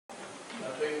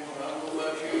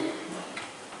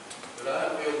But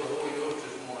I feel the Holy Ghost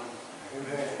this morning.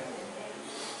 Amen.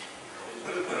 It's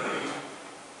good for me.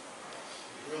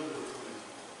 It's real good for me.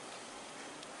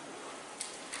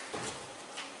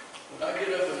 When I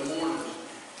get up in the mornings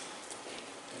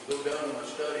and go down to my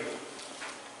study,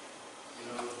 you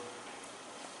know,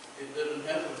 it doesn't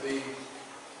have to be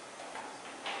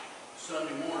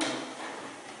Sunday morning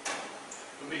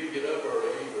for me to get up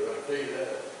early either, I tell you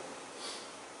that.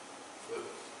 But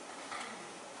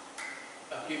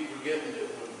I keep forgetting that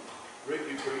when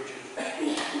Ricky preaches, I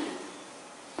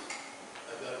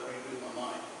got to redo my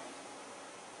mind.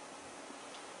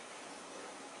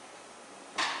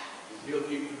 And he'll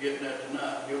keep forgetting that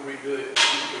tonight. He'll redo it and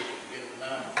he'll preach it again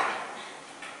tonight.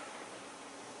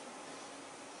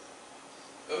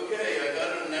 Okay, I got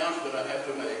an announcement I have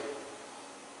to make.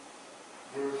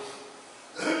 We're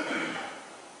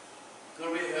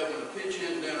going to be having a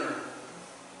pitch-in dinner.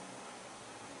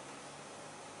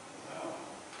 Wow.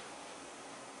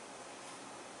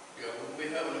 Yeah, we'll be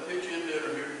having a pitch-in dinner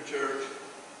here at the church.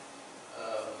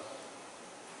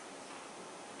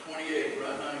 28,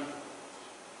 right, honey?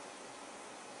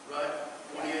 Right?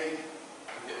 28?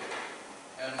 Okay.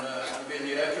 And it'll be in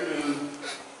the afternoon.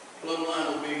 Plumline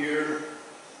will be here.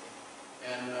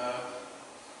 And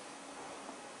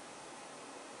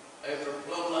after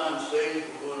Plumline sings,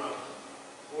 we're going to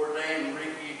ordain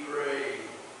Ricky Gray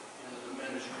into the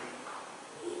ministry.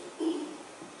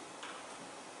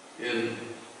 And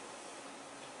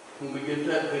when we get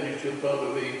that finished, he'll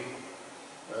probably be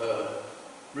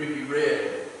Ricky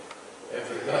Red.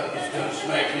 After God gets done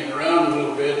smacking him around a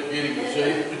little bit to get him to see.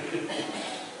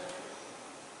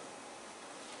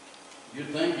 You'd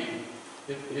think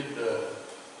he'd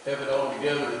have it all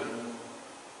together,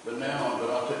 but I'll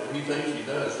tell you, he thinks he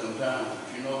does sometimes.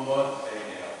 But you know what?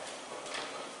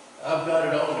 I've got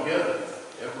it all together.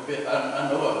 Every bit. I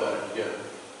know I've got it together.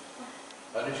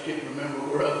 I just can't remember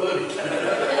where I put it.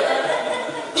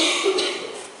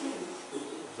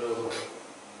 So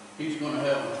he's going to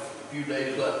have a few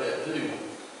days like that too.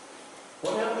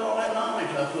 What happened to all that knowledge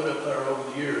I put up there over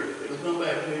the years? It'll come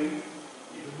back to you.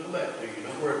 It'll come back to you.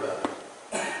 Don't worry about it.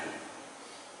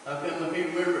 How come I can't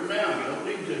remember it now? You don't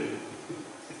need to.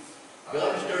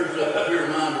 God stirs up a pure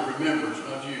mind of remembrance,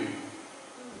 not you.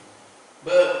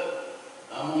 But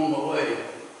I'm on my way.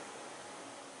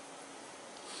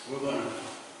 We're going to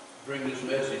bring this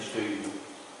message to you.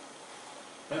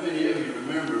 How many of you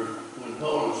remember when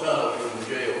Paul and Silas were in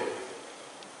jail?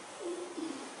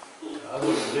 I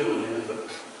wasn't living then, but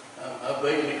I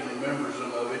vaguely can remember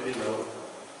some of it, you know.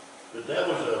 But that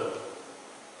was a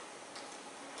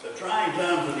trying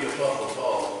time for the Apostle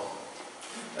Paul.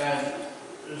 And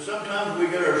sometimes we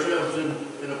get ourselves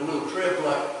in a little trip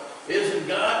like, isn't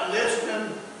God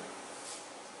listening?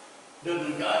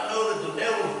 Doesn't God know that the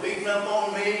devil's beating up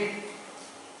on me?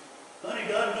 Honey,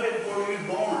 God knew it before you was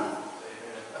born.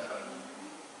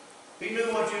 He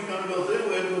knew what you was going to go through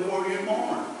with before you were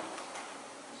born.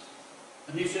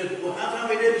 And he said, well, how come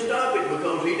he didn't stop it?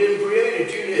 Because he didn't create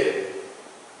it, you did.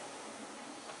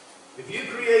 If you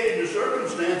created the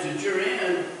circumstances you're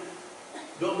in,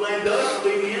 don't blame God for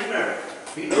leaving you in there.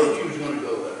 He knows you was going to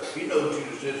go there. He knows you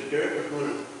was his character going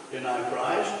to deny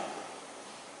Christ.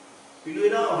 He knew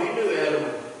it all. He knew Adam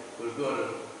was going to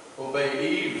obey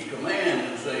Eve's command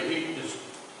and say, eat this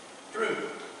fruit.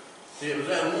 See, it was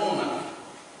that woman.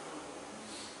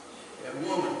 That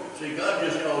woman. See, God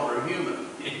just called her a human.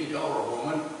 He didn't call her a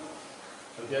woman.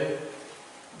 Okay?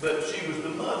 But she was the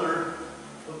mother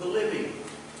of the living.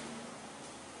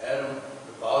 Adam,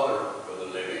 the father of the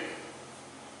living.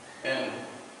 And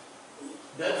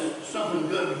that's something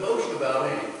good to boast about,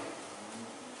 ain't it?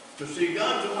 To see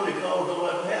God's the one that caused all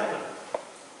that to happen.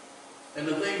 And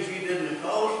the things he didn't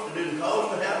cause to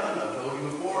happen, I've told you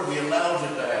before, he allows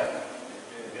it to happen.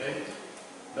 Okay?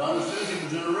 Donna Susie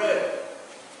was in a wreck.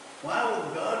 Why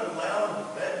would God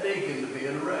allow that deacon to be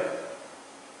in a wreck?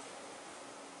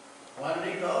 Why did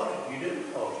he cause it? He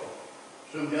didn't cause it.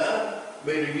 Some guy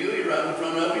made a Huey right in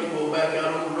front of him, pulled back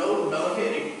out on the road, and Don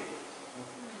hit him.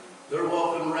 They're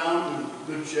walking around in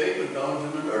good shape, and Don's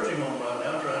in the nursing home right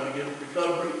now trying to get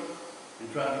recovery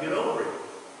and trying to get over it.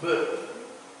 But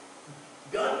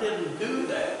God didn't do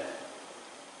that.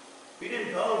 He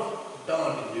didn't cause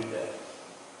Don to do that.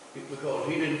 Because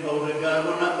he didn't cause that guy to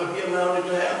run out, but he allowed it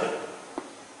to happen.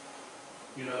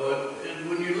 You know, and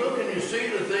when you look and you see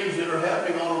the things that are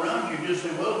happening all around you, you just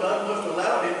say, well, God must have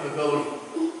allowed it because,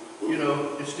 you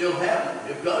know, it's still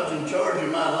happening. If God's in charge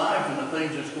of my life and the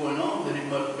things that's going on, then it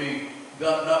must be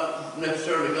God, not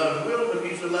necessarily God's will, but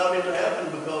he's allowed it to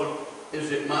happen because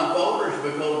is it my fault or is it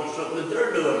because of something that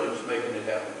they're doing that's making it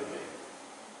happen to me?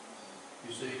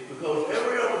 You see, because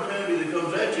every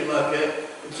like that.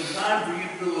 It's a time for you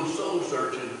to do a little soul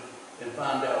searching and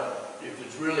find out if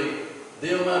it's really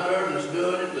them out there that's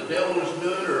doing it, the devil that's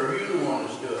doing it, or are you the one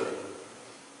that's doing it?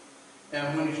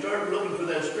 And when you start looking for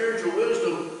that spiritual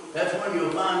wisdom, that's when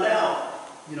you'll find out,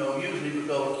 usually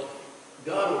because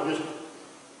God will just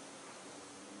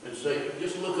and say,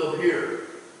 just look up here.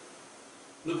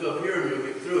 Look up here and you'll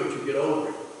get through it, you'll get over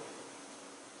it.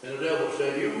 And the devil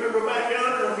said, you remember back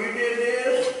yonder when you did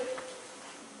this?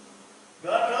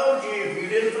 God told you if you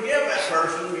didn't forgive that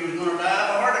person, you was going to die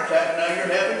of a heart attack. Now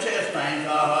you're having chest pains,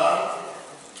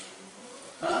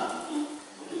 Huh?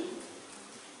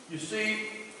 You see,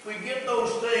 we get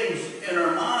those things in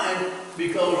our mind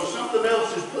because something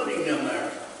else is putting them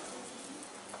there.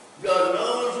 God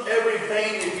knows every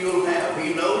pain that you'll have.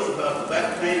 He knows about the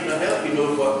back pain that I have. He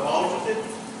knows what causes it.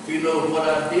 He knows what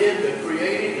I did to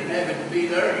create it and have it to be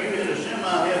there. You hit a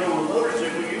semi-head on a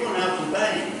motorcycle, you're going to have some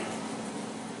pain.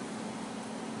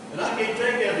 And I can't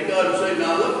take that to God and say,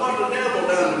 now look what the devil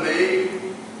done to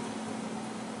me.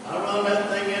 I run that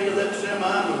thing into that semi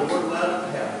and the Lord allowed it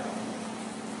to happen.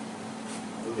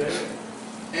 Okay?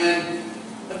 And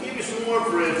I'll give you some more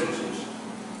for instances.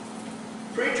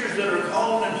 Preachers that are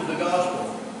called into the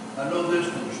gospel, I know this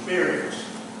from experience.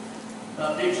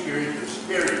 Not the experience, but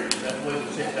experience. That's the way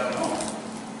they sit down home.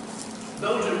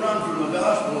 Those that run from the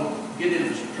gospel get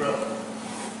into some trouble.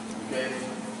 Okay?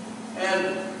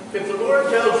 And if the Lord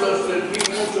tells us that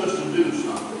He wants us to do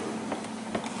something,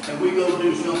 and we go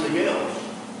do something else,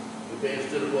 okay,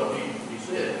 instead of what He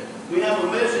said, we have a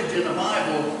message in the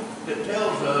Bible that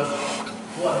tells us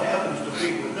what happens to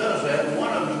people that does that, and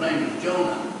one of them's name is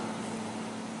Jonah.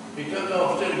 He took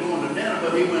off instead of going to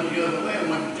Nineveh, he went the other way and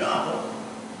went to Joppa.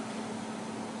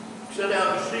 Set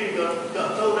out to sea,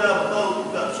 got thrown out of the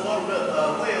boat, got swallowed up by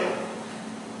a whale.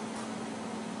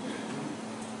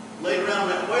 Laid around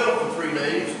that whale for 3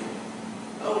 days.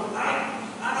 I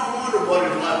don't wonder what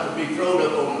it's like to be thrown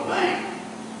up on the bank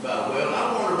by a whale. I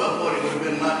wonder about what it would have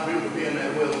been like for him to be in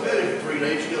that whale's belly for 3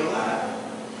 days still alive.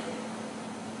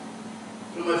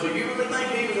 Somebody said, you really think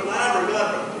he was alive or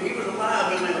God? He was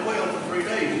alive in that whale for 3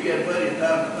 days. He had plenty of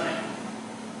time to think.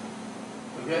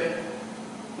 Okay?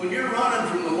 When you're running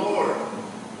from the Lord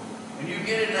and you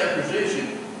get in that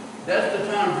position, that's the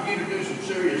time for you to do some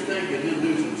serious thinking and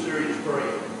do some serious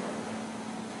praying.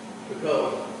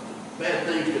 Because bad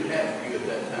things can happen to you at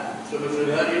that time. Somebody said,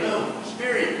 how do you know?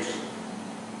 Experience.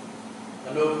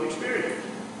 I know from experience.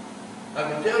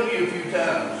 I can tell you a few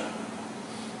times,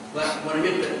 like when I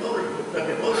hit that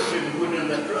motorcycle put in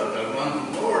that truck, I was running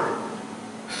from the Lord.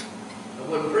 I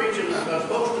wasn't preaching like I was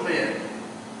supposed to be.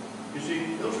 You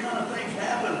see, those kind of things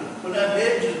happen when that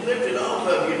hedge is lifted off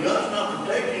of you. God's not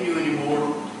protecting you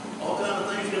anymore. All kind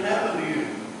of things can happen to you.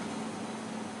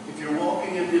 If you're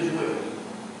walking in His will,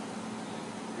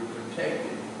 you're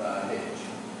protected by a hedge.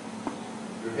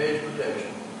 Your hedge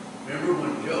protection. Remember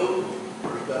when Job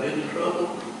first got into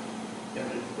trouble, and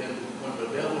when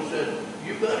the devil said,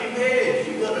 "You've got him hedged.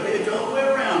 You've got a hedge all the way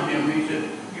around him," he said,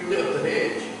 "You lift the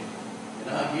hedge, and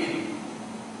I get him."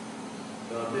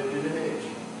 God lifted the hedge.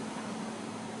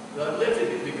 God lifted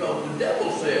it because the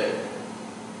devil said,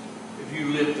 if you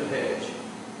lift the hedge.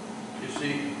 You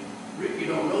see, Ricky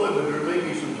don't know it, but there may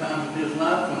be some times in his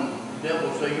life when the devil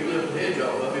will say, you lift the hedge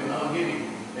off of him and I'll get him.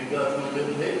 And God's going to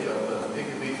lift the hedge off of him.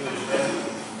 It can be to his family.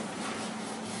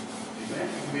 Amen.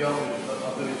 It can be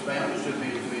off of his family. It should be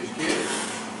to his kids.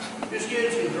 His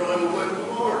kids can draw him away from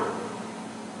the Lord.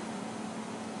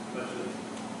 But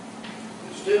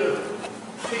instead of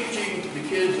teaching the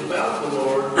kids about the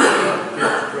Lord, the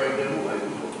kids drag them away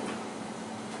from the Lord.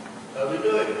 How do they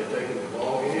do it? They take them to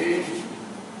ball games,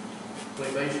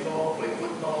 play baseball, play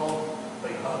football,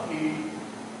 play hockey,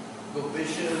 go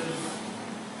fishing,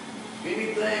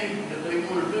 anything that they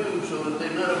want to do so that they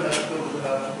never have to go to the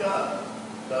house of God.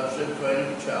 God said, train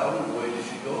up a child in the way they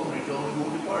should go, and He told them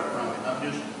to depart from it.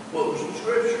 I'm just quoting some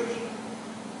scriptures.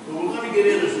 But we're going to get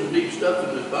into some deep stuff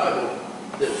in this Bible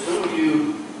that some of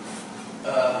you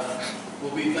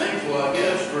will be thankful, I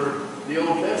guess, for the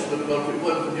Old Testament, because if it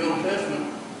wasn't for the Old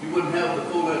Testament, you wouldn't have the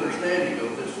full understanding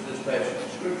of this passage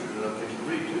of Scripture that I'm fixing to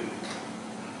read to you.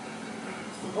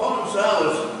 Paul and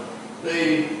Silas,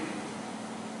 they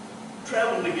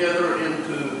traveled together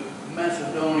into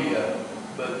Macedonia,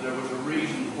 but there was a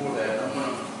reason for that. I'm going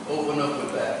to open up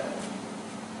with that.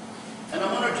 And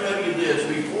I'm going to tell you this,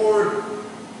 before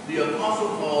the Apostle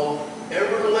Paul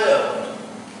ever left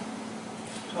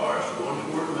Tarsus, going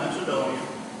toward Macedonia,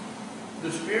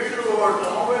 the Spirit of the Lord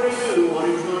already knew what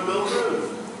he was going to go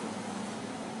through.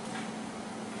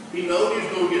 He knew he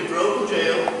was going to get thrown in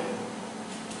jail.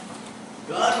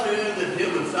 God knew that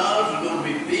him and Silas were going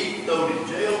to be beat, thrown in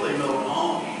jail. They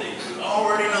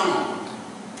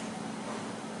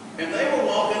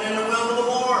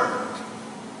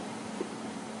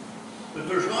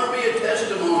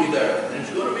testimony there. And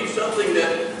it's going to be something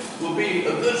that will be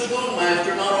a good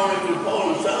schoolmaster, not only for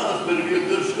Paul and Silas, but it'll be a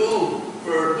good school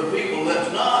for the people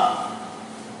that's not,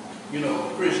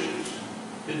 Christians.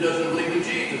 It doesn't believe in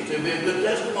Jesus. There'll be a good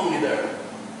testimony there.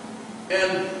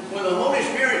 And when the Holy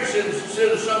Spirit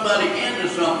sends somebody into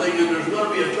something and there's going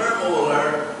to be a turmoil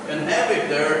there and havoc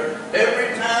there,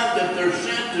 every time that they're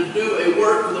sent to do a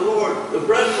work for the Lord, the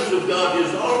presence of God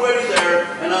is already there,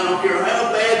 and I don't care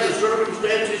how bad the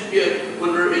circumstances get,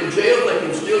 when they're in jail, they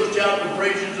can still shout the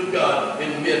praises of God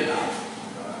in midnight.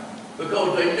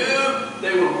 Because they knew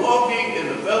they were walking in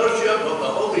the fellowship of the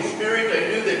Holy Spirit.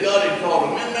 They knew that God had called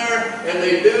them in there, and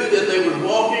they knew that they were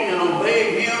walking and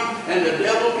obeying Him, and the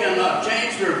devil cannot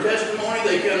change their testimony.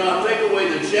 They cannot take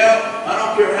away the shout. I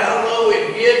don't care how low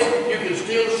it gets, you can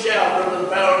still shout under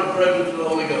the power and the presence of the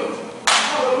Holy Ghost.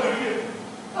 Hallelujah!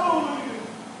 Hallelujah!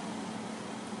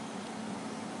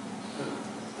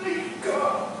 Thank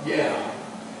God! Yeah.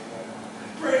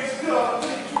 Praise God!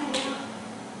 Thank you, Lord!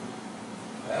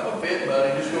 Have a fit,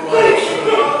 buddy. Just go right Thank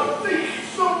you, God. Thank you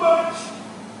so much.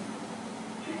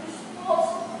 It's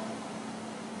awesome.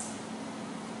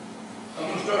 I'm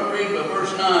going to start reading by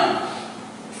verse 9.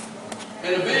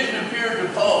 And a vision appeared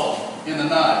to Paul in the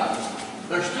night.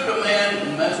 There stood a man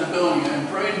in Macedonia and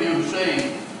prayed him,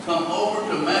 saying, Come over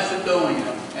to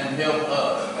Macedonia and help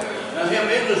us. Now him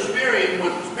in the Spirit,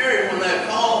 when that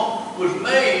call was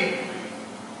made,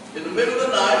 in the middle of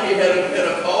the night, he had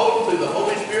a call through the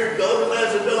Holy Spirit, go to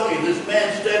Macedonia. This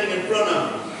man standing in front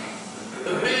of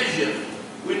him. A vision.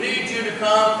 We need you to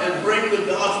come and bring the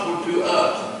gospel to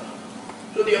us.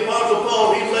 So the Apostle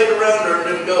Paul, he laid around there and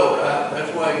didn't go, right?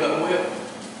 That's why he got whipped.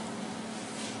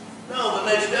 No,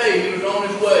 the next day he was on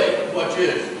his way. Watch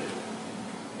this.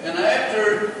 And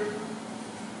after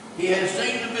he had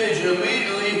seen the vision,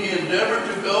 immediately he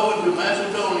endeavored to go into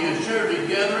Macedonia, surely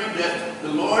gathering that the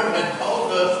Lord had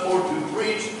called us for to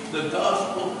preach the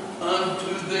gospel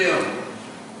unto them.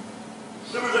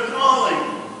 There was a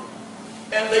calling,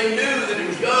 and they knew that it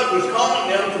was God was calling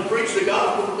them to preach the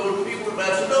gospel to those people in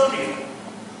Macedonia.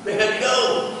 They had to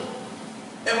go.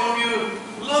 And when you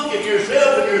look at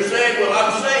yourself and you're saying, well,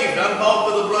 I'm saved, I'm bought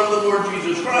by the blood of the Lord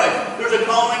Jesus Christ, there's a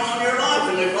calling on your life,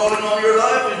 and the calling on your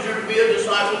life is you're to be a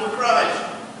disciple of Christ.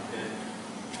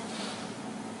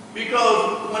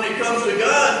 Because when it comes to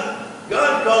God,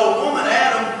 God called woman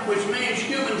Adam, which means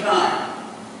humankind.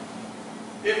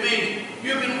 It means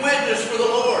you can witness for the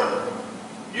Lord.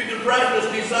 You can practice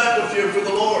discipleship for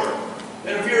the Lord.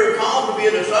 And if you're called to be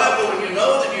a disciple and you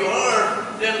know that you are,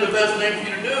 then the best thing for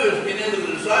you to do is get into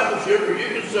the discipleship, or you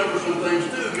can suffer some things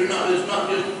too. It's not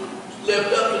just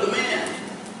left up to the man.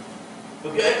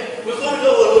 Okay? We're going to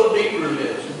go a little deeper in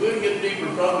this. We're going to get deeper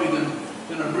probably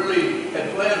than I really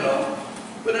had planned on.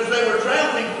 But as they were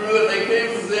traveling through it, they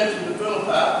came from thence into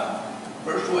Philippi,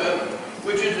 verse 12,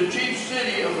 which is the chief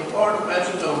city of the part of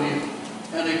Macedonia,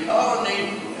 and a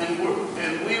colony, and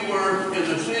we were in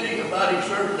the city abiding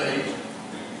certain days.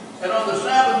 And on the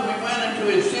Sabbath we went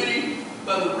into a city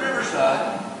by the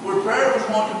riverside, where prayer was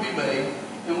wont to be made,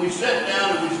 and we sat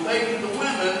down and we spake to the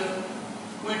women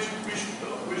which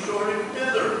resorted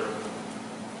thither.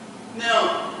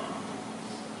 Now,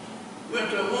 went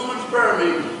to a woman's prayer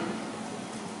meeting.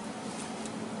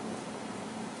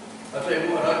 I tell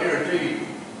you what, I guarantee you,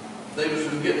 they was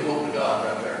getting hold of God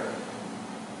right there.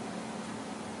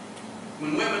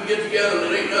 When women get together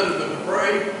and it ain't nothing but to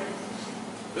pray,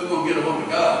 they're going to get a hold of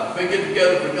God. If they get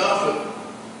together for gossip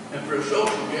and for a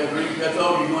social gathering, that's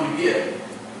all you're going to get.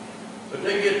 But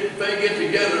if they get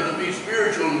together to be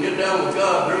spiritual and get down with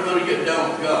God, they're going to get down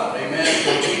with God. Amen.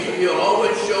 So He'll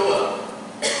always show up.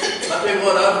 I tell you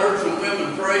what, I've heard some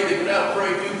women pray, they can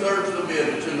out-pray 2/3 of the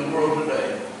men that's in the world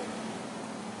today.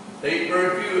 There's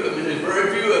very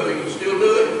few of them can still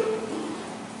do it.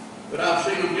 But I've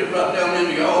seen them get right down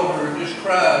in the altar and just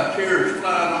cry, tears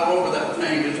flying all over that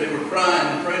thing as they were crying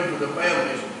and praying for their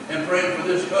families and praying for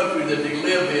this country that they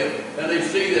live in. And they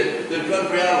see that the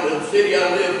city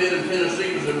I lived in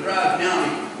Tennessee was a dry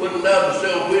county, wasn't allowed to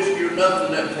sell whiskey or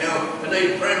nothing in that town. And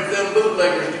they praying for them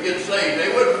bootleggers to get saved. They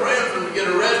weren't praying for them to get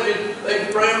arrested, they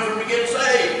were praying for them to get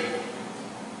saved.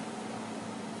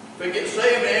 If they get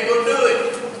saved, they ain't going to do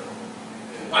it.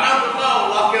 Why not the law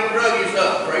lock them druggies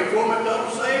up? Pray for them that God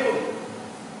will save them.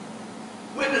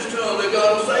 Witness to them that God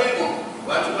will save them.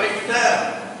 Well, that's a waste of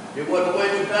time. It wasn't a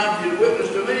waste of time for you to witness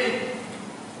to me.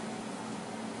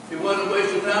 It wasn't a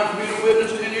waste of time for me to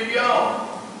witness to any of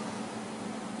y'all.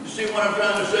 You see what I'm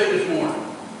trying to say this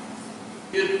morning?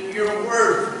 You're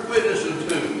worth witnessing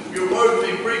to. You're worth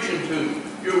me preaching to.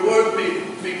 You're worth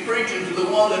me preaching to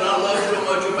the one that I love so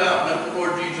much about, and that's the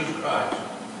Lord Jesus Christ.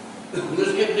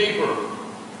 Let's get deeper.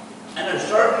 And a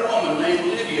certain woman named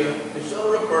Lydia, a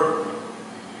seller of purple,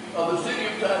 of the city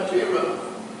of Thyatira,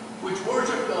 which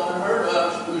worshipped God, heard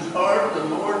us, whose heart the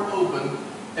Lord opened,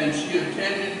 and she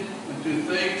attended unto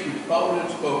things which Paul had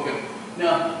spoken.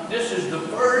 Now, this is the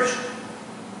first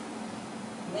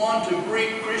one to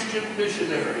greet Christian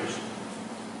missionaries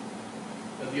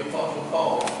that the Apostle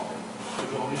Paul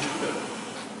was on his trip.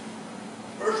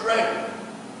 First record,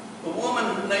 a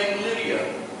woman named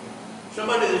Lydia,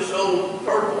 somebody that sold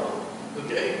purple,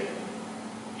 okay?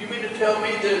 You mean to tell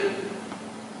me that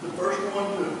the first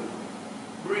one to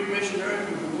greet missionaries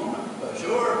was a woman?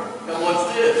 Sure. Now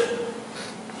what's this?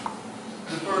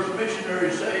 The first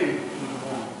missionary saved was a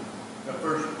woman. The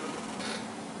first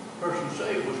person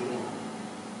saved was a woman.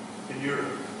 In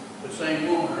Europe. The same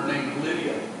woman, her name is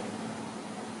Lydia.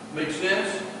 Make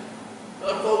sense?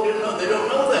 Other folk didn't know. They don't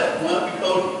know that. Why?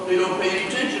 Because they don't pay any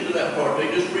attention to that part. They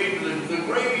just read the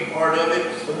gravy part of it,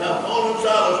 of how Paul and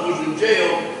Silas was in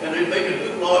jail, and they make a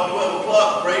hoopla at 12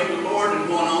 o'clock, praise the Lord, and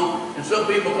going on. And some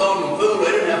people called them fool.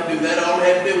 They didn't have to do that. All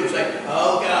they had to do was say,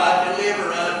 "Oh God,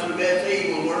 deliver us from this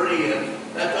evil we're in."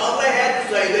 That's all they had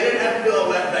to say. They didn't have to do all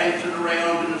that dancing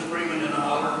around and screaming and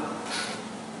hollering.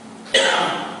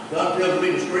 God tells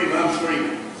me to scream, I'm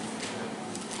screaming.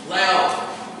 Loud.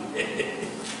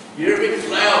 You hear me?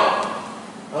 Loud.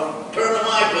 I'll turn the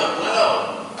mic up,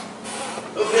 loud.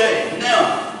 Okay,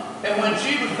 now, and when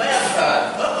she was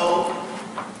baptized,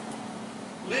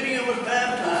 Lydia was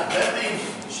baptized. That means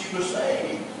she was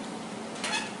saved.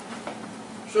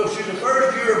 So she's the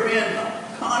first European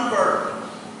convert.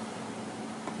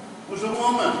 Was a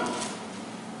woman.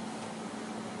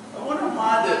 I wonder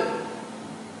why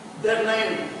that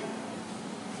name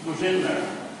was in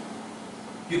there.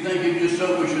 You think it just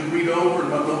so we should read over and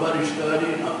not nobody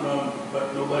study,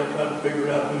 but nobody tried to figure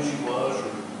out who she was?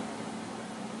 Or...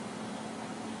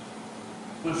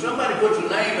 When somebody puts a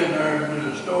name in there,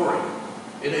 there's a story.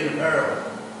 It ain't a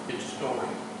parable, it's a story.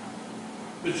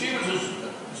 But she was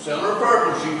a seller of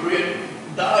purple. She created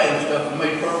dye and stuff and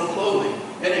made purple clothing.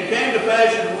 And it came to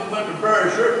pass when we went to prayer,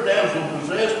 a certain damsel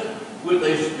possessed with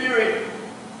a spirit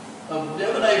of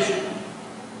divination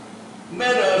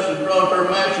met us and brought her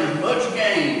masters much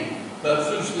gain by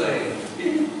soothsaying.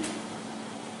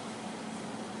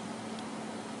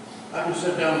 I can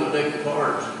sit down with a deck of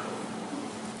cards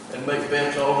and make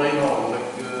bets all day long and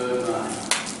make good money.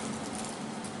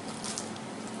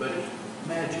 But it's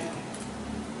magic.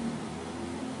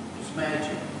 It's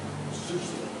magic. It's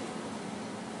soothsaying.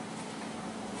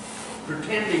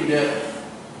 Pretending that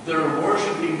they're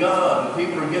worshiping God and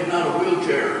people are getting out of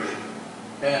wheelchairs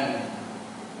and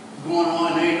going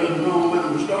on, ain't nothing wrong with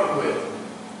them to start with.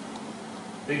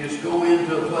 They just go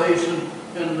into a place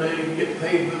and they get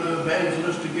paid for the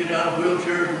evangelists to get out of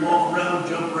wheelchairs and walk around,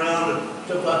 jump around and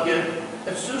stuff like that.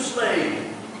 That's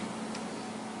soothsaying.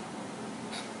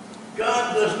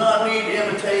 God does not need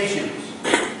imitations.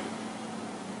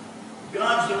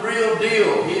 God's the real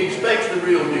deal. He expects the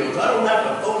real deals. I don't have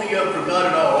to phony up for God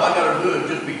at all. All I got to do is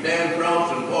just be damn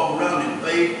cross and walk around in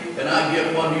faith, and I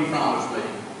get what He promised me.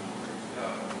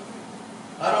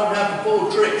 I don't have to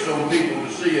pull tricks on people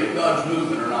to see if God's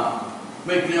moving or not.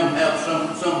 Make them have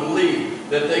some belief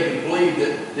that they can believe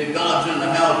that God's in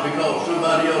the house because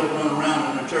somebody else run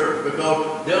around in the church,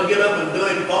 because they'll get up and do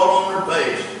it and fall on their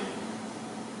face.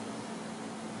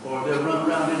 Or they'll run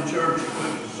around in church and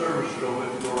quit the service and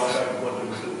go right back to what they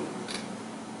were doing.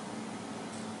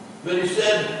 But he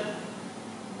said,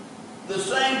 the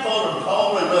same followed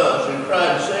Paul and us and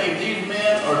cried, saying, these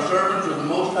men are servants of the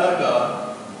Most High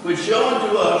God, which show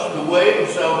unto us the way of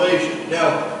salvation.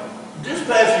 Now, this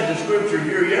passage of Scripture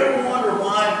here, you ever wonder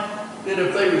why that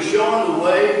if they were showing the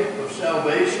way of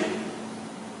salvation,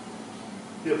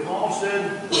 that Paul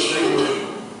said that they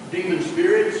were demon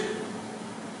spirits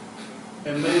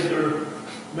and made their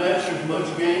masters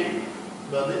much gain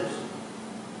by this?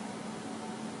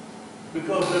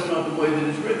 Because that's not the way that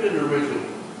it's written in the original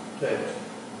text.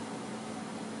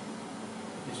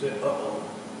 He said, uh-oh.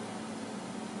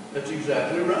 That's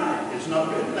exactly right. It's not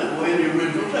written that way in the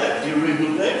original text. The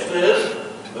original text says,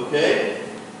 okay,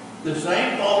 the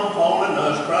same followed Paul and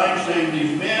us, crying, saying,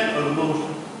 these men are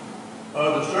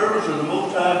the servants of the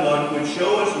Most High God, which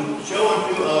show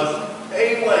unto us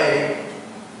a way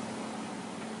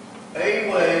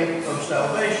of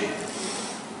salvation.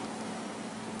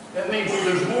 That means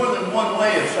there's more than one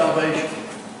way of salvation.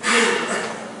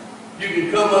 You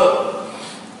can come up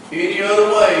any other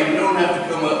way. You don't have to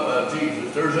come up by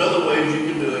Jesus. There's other ways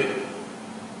you can do it.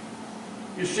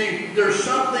 You see, there's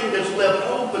something that's left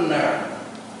open there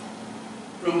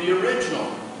from the original.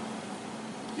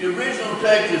 The original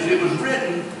text, as it was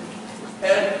written,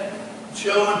 had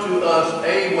showing to us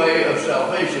a way of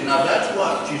salvation. Now that's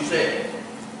what she said.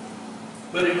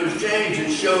 But it was changed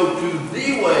and showed to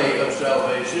the way of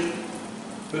salvation,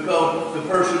 because the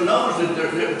person knows that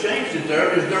they've changed it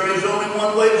there is only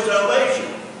one way to salvation.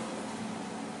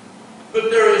 But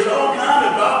there is all kind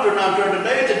of doctrine out there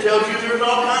today that tells you there's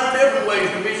all kind of different ways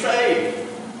to be saved.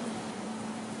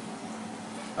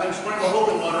 I can sprinkle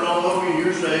holy water all over you and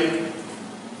you're saved.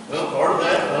 Well, part of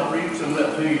that, I'll read some of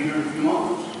that to you here in a few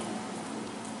moments.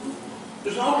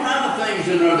 There's all kinds of things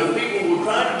in there that people will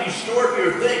try to distort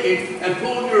your thinking and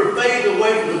pull your faith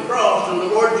away from the cross and the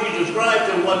Lord Jesus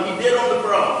Christ and what He did on the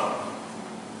cross.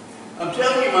 I'm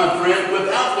telling you, my friend,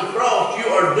 without the cross,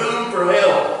 you are doomed for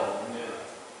hell.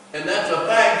 And that's a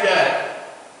fact, Jack.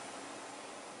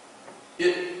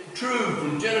 It's true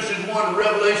from Genesis 1 to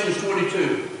Revelation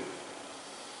 22.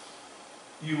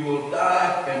 You will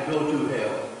die and go to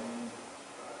hell.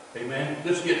 Amen?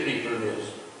 Let's get deeper in this.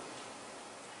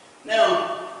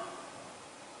 Now,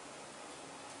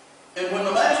 and when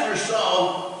the masters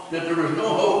saw that there was no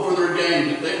hope for their gain,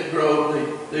 that they'd grow,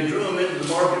 they drew them into the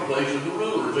marketplace of the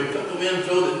rulers. They took them in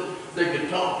so that they could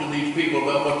talk to these people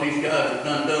about what these guys had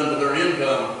done to their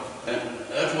income, and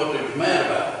that's what they was mad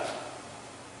about.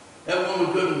 That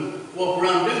woman couldn't walk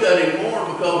around and do that anymore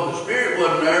because the Spirit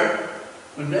wasn't there.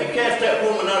 When they cast that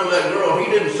woman out of that girl, He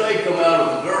didn't say come out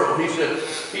of the girl. He said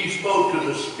He spoke to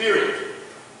the Spirit.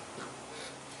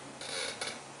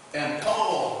 And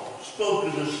Paul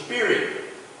spoke to the Spirit.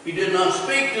 He did not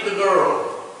speak to the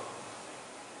girl.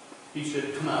 He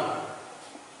said, come out.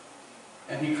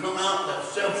 And he come out that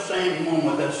self-same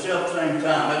moment, that self-same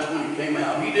time. That's when he came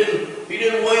out. He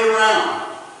didn't wait around.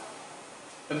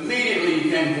 Immediately he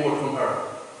came forth from her.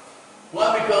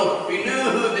 Why? Because he knew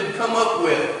who he'd come up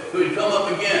with, who he'd come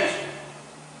up against.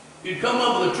 He'd come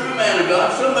up with a true man of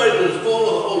God, somebody that was full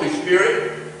of the Holy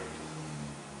Spirit,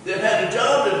 that had a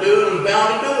job to do and was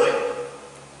bound to do it.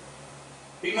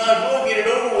 He might as well get it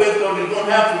over with because he's going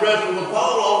to have to wrestle with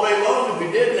Paul all day long. If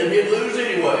he didn't, then he'd lose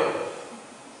anyway.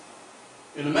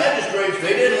 And the magistrates,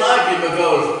 they didn't like him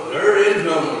because their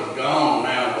income was gone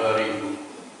now, buddy.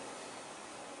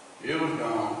 It was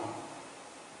gone.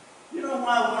 You know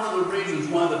why? One of the reasons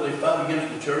why that they fight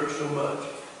against the church so much?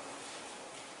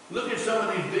 Look at some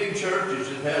of these big churches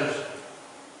that has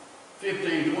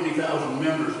 15,000, 20,000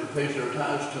 members that pays their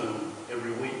tithes to them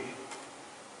every week.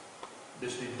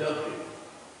 This deducted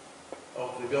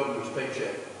off the government's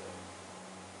paycheck.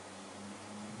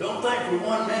 Don't think for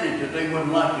 1 minute that they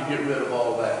wouldn't like to get rid of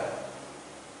all that.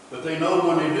 But they know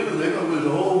when they do, they're going to lose a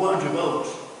whole bunch of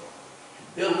votes.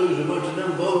 They'll lose a bunch of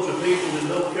them votes of people that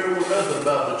don't care nothing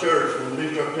about the church when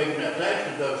they start taking that tax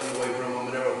deduction away from them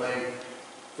and everything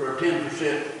for a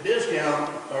 10% discount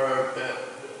or a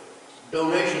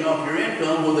donation off your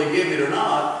income, whether they give it or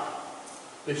not.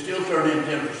 They still turn in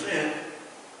 10%.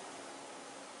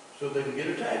 So they can get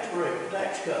a tax break, a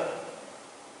tax cut.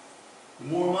 The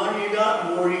more money you got,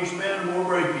 the more you spend, the more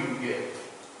break you can get.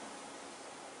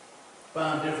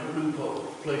 Find different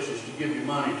loopholes, places to give you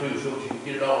money to so that you can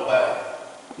get it all back.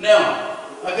 Now,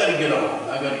 I got to get on.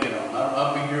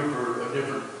 I'll be here for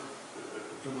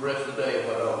the rest of the day if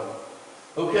I don't.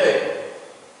 Okay.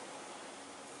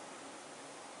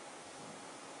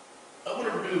 I want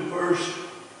to do first.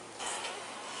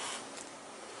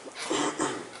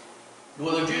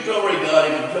 Well, the Jews already got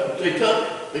him. They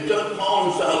took Paul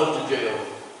and Silas to jail.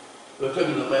 They took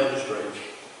him to the magistrates.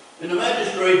 And the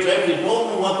magistrates actually told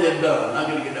them what they'd done. I'm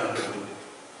going to get down to it.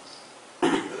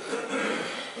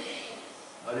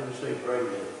 I didn't say pray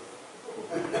yet.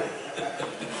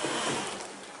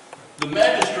 The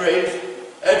magistrates,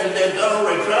 after they'd done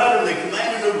already tried them, they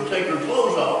commanded them to take their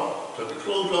clothes off. Took their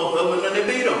clothes off of them, and then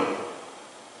they beat them.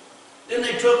 Then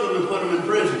they took them and put them in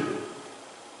prison.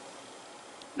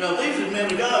 Now, these are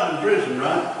men of God in prison,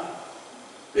 right?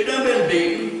 They done been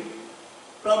beaten,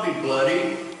 probably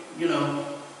bloody, you know.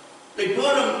 They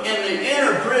put them in the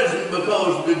inner prison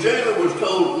because the jailer was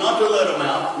told not to let them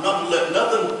out, not to let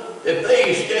nothing. If they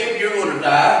escape, you're going to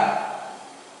die.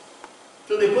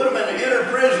 So they put them in the inner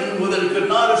prison where they could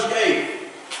not escape.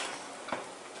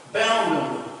 Bound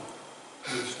them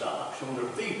with stocks on their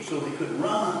feet so they couldn't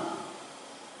run.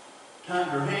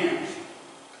 Tied their hands.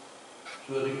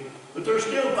 But they're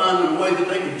still finding a way that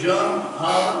they could jump,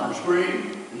 holler, and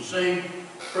scream, and sing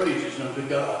praises unto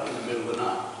God in the middle of the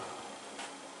night.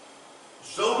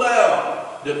 So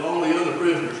loud that only other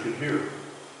prisoners could hear it.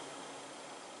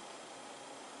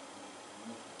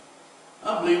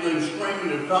 I believe they were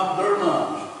screaming at the top of their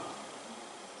lungs.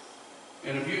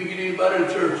 And if you can get anybody in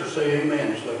the church to say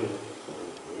amen, it's like,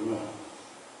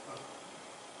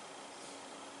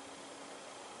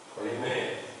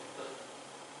 amen.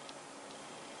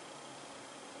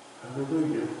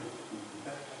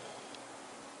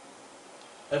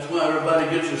 That's why everybody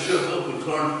gets so shook up when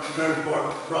Clarence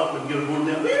Brockman gives one of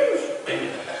them views.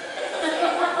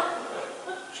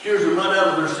 Scares them right out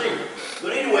of their seat.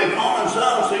 But anyway, Paul and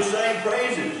Silas, they sang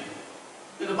praises.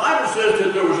 And the Bible says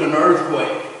that there was an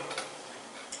earthquake.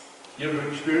 You ever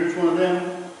experienced one of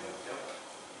them?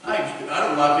 I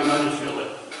don't like it, I just feel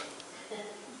it.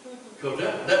 Because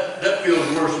that feels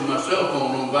worse than my cell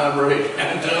phone on vibrate.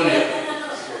 I'm telling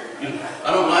you.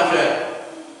 I don't like that.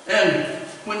 And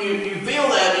when you feel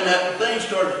that and that thing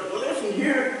starts, well, listen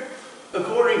here,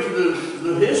 according to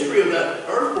the history of that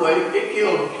earthquake, it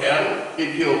killed cattle,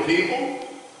 it killed people,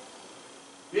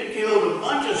 it killed a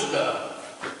bunch of stuff.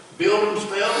 Buildings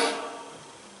fell.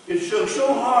 It shook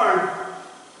so hard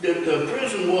that the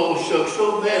prison walls shook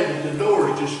so bad that the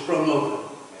doors just sprung open.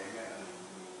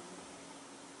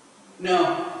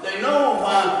 Now, they know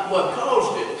what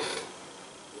caused it.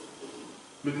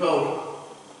 Because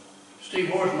Steve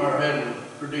Horsmeyer hadn't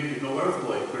predicted no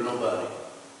earthquake for nobody.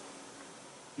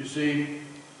 You see,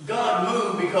 God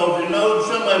moved because he knew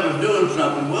somebody was doing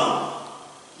something. Well,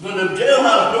 when the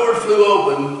jailhouse doors flew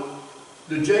open,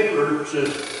 the jailer says,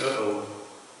 uh-oh,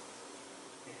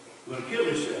 I'm going to kill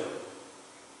himself.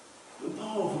 But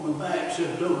Paul from the back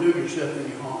said, don't do yourself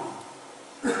any harm.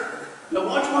 Now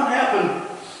watch what happened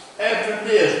after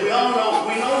this. We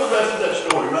know the rest of that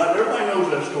story, right? Everybody knows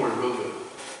that story real good.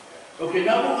 Okay,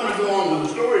 now we're going to go on with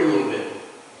the story a little bit.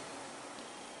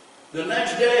 The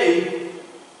next day,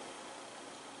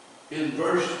 in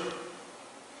verse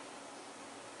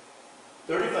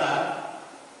 35,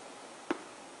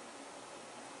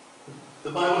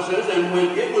 the Bible says, and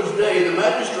when it was day, the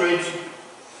magistrates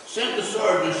sent the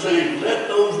sergeant saying, let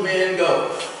those men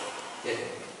go. Yeah.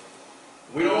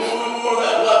 We don't want no more of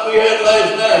that like we had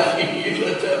last night.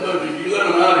 you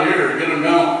let them out of here, get them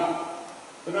gone.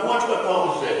 But now watch what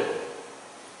Paul said.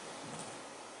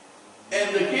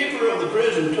 And the keeper of the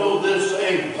prison told this,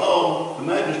 saying, Paul, the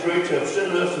magistrates have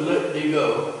sent us to let thee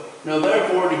go. Now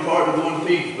therefore depart in one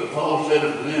piece. But Paul said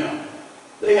unto them,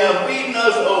 they have beaten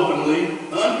us openly,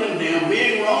 uncondemned,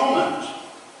 being Romans,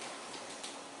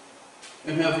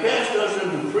 and have cast us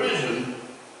into prison,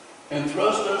 and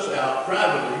thrust us out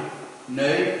privately,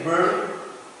 nay, verily,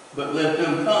 but let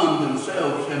them come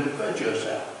themselves and fetch us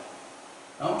out.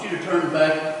 I want you to turn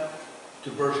back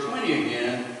to verse 20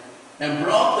 again, and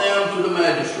brought them to the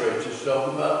magistrates. It's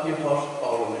talking about the Apostle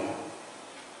Paul and them,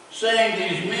 saying,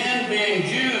 these men, being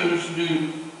Jews,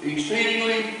 do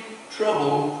exceedingly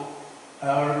trouble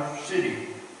our city.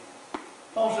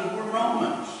 Paul says, we're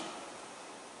Romans.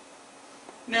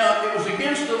 Now, it was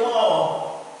against the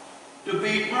law to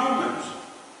beat Romans.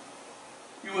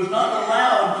 You was not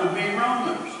allowed to be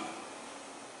Romans.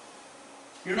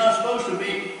 You're not supposed to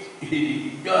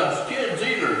be God's kids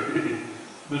either.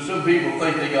 But some people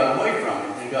think they got away from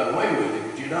it. They got away with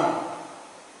it, but you don't.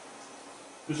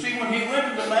 You see, when he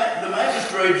went to the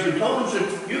magistrates and told them,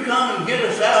 said, you come and get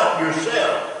us out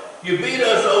yourself. You beat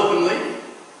us openly.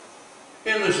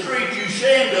 In the streets, you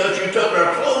shamed us. You took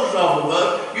our clothes off of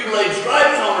us. You laid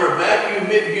stripes on our back. You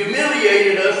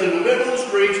humiliated us in the middle of the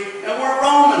streets. And we're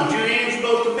Romans. You ain't even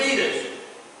supposed to beat us.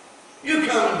 You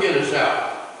come and get us out.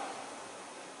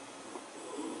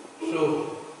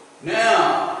 So,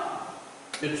 now,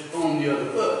 it's on the other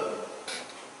foot.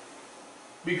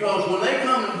 Because when they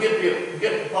come and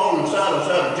get Paul and Silas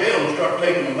out of jail and start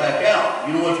taking them back out,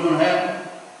 you know what's going to happen?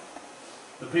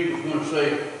 The people's going to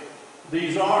say,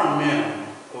 these are men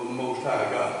of the Most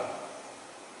High God.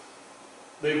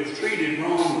 They was treated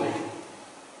wrongly.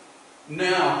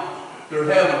 Now, they're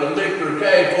having to lick their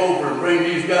calf over and bring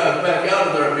these guys back out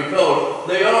of there because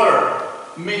they are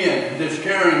men that's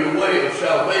carrying the way of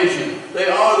salvation. They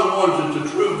are the ones that the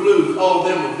true blue called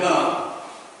them of God.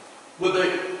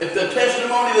 If the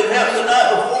testimony that happened the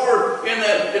night before in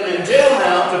that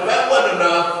jailhouse, if that wasn't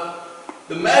enough,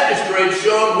 the magistrates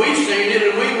showed we've seen it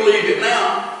and we believe it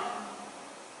now.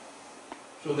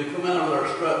 So they come out of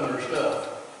there strutting their stuff.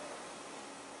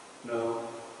 No,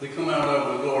 they come out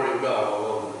of the glory of God all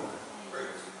over them.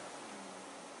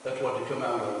 That's what they come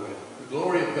out of with, the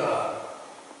glory of God.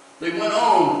 They went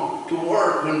on to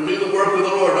work and do the work of the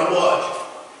Lord. Now watch.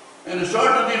 And they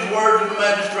started these words of the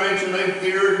magistrates, and they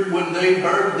feared when they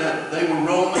heard that they were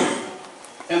Romans.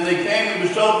 And they came and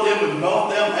besought them and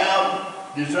brought them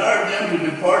out, desired them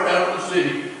to depart out of the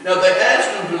city. Now they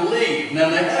asked them to leave. Now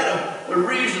they had a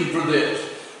reason for this.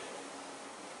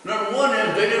 Number one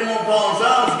is they didn't want Paul and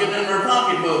Silas getting in their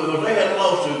pocketbook because they had a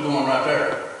lawsuit going right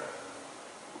there.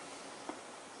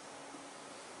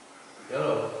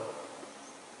 Hello.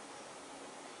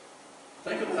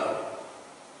 Think about it.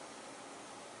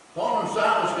 Paul and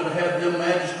Silas could have had them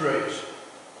magistrates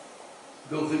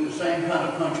go through the same kind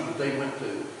of punishment they went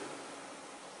through.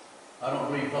 I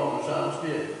don't believe Paul and Silas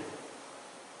did.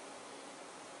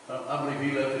 I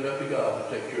believe he left it up to God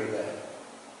to take care of that.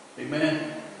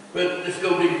 Amen? But let's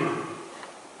go deeper.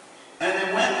 And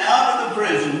they went out of the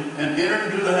prison and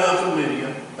entered into the house of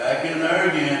Lydia, back in there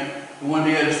again. And when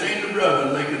they had seen the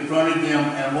brethren, they confronted them,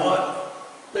 and what?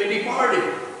 They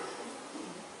departed.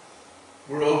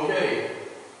 We're okay.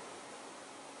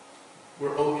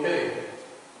 We're okay.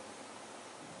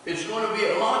 It's going to be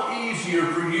a lot easier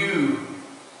for you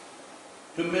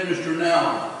to minister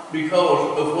now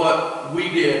because of what we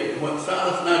did, what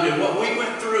Silas and I did, what we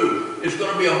went through. It's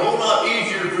going to be a whole lot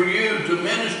easier for you to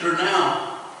minister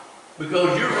now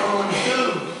because you're Romans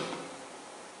too.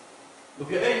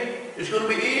 Okay? It's going to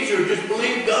be easier. Just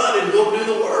believe God and go do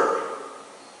the work.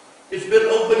 It's been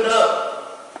opened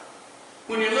up.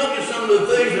 When you look at some of the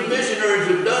things the missionaries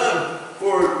have done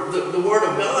for the Word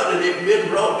of God and it been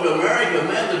brought to America,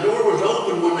 man, the door was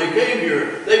open when they came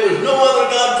here. There was no other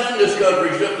gods in this country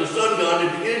except the sun god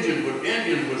and the Indians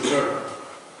would serve.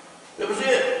 That was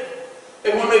it.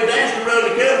 And when they danced around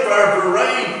the campfire for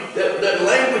rain, that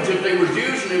language that they was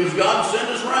using, it was God send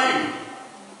us rain.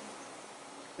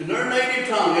 In their native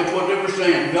tongue, that's what they were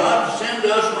saying. God send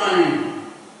us rain.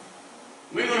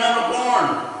 We're going to have a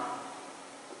barn.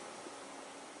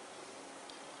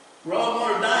 We're all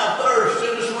going to die of thirst.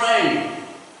 Send us rain.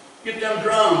 Get them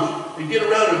drums and get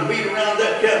around and beat around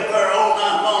that campfire all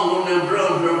night long on them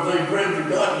drums and everything, praying for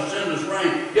God to send us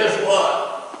rain. Guess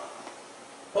what?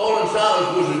 Paul and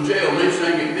Silas was in jail. They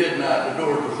sang at midnight. The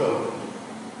doors was open.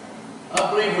 I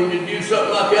believe when you do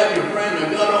something like that, you're praying to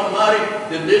God Almighty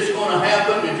that this is going to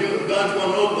happen, that God's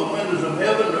going to open the windows of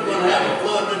heaven, they're going to have a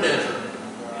flood in the desert.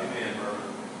 Amen.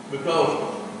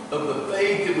 Because of the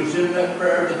faith that was in that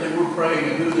prayer that they were praying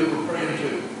and who they were praying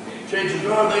to. Chances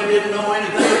are they didn't know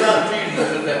anything about Jesus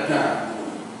at that time.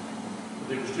 But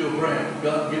they were still praying,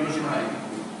 God give us rain.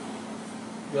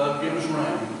 God give us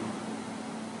rain.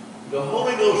 The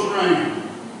Holy Ghost rain.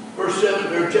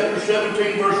 Chapter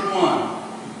 17, verse 1.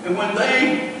 And when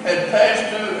they had passed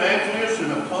through Amphius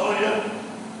and Apollonia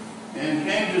and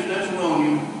came to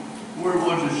Thessalonica, where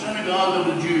was the synagogue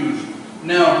of the Jews.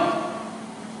 Now,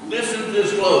 listen to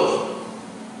this close.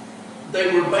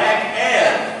 They were back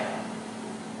at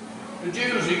the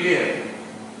Jews again.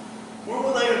 Where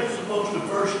were they supposed to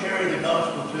first carry the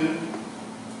gospel to?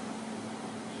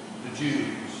 The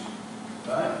Jews.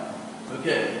 Right?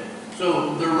 Okay.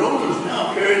 So the Romans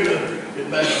now carried it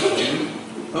back to the Jews.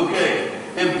 Okay.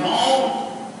 And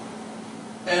Paul,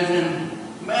 as in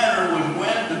manner, was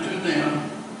went unto them,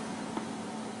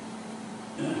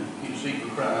 you see for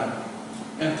crying,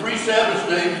 and 3 Sabbath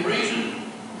days reasoned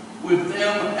with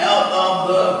them out of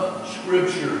the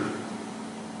Scripture.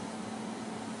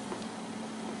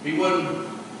 He wasn't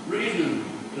reasoning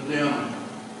to them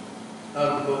out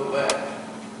of the book of Acts.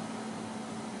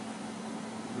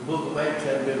 The book of Acts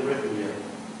hadn't been written yet.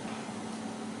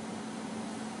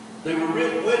 They were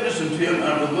witnessing to him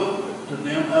out of the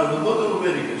book of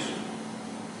Leviticus.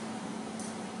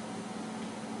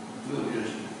 We'll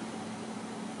just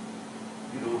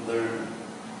get over there and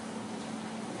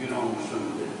get on with some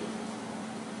of this.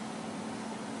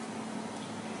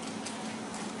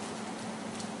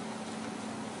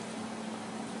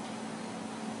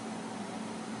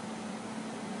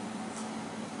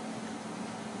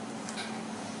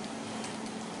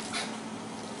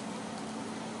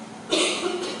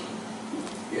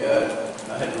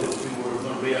 I had to look through where it's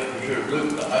going to be after sure.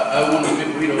 Look, I want to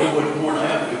read a whole bunch more than I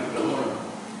have to, but I want to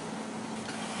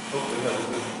hopefully have a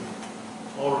good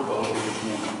altar call here this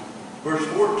morning. Verse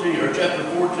 14, or chapter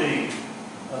 14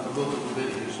 of the book of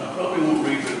Leviticus. I probably won't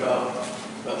read it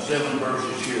about 7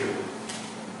 verses here.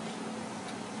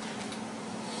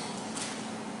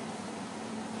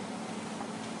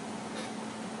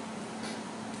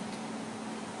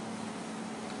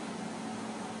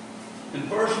 In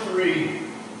verse 3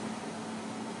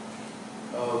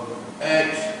 of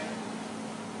Acts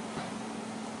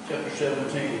chapter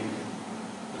 17,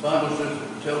 the Bible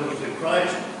tells us that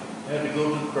Christ had to go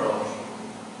to the cross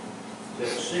that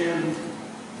sin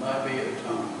might be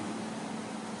atoned.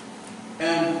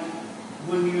 And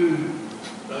when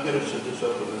I've got to set this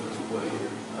up a little way here.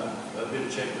 I've been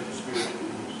checked with the Spirit to do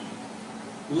this.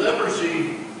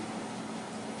 Leprosy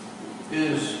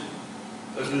is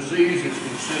a disease that's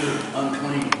considered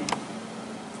unclean.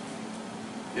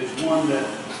 It's one that,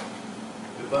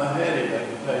 if I had it, I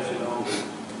could pass it on to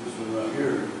this one right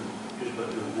here, just by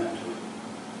doing that to it.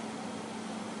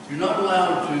 You're not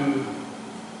allowed to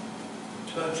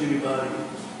touch anybody.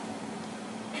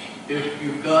 If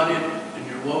you've got it and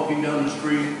you're walking down the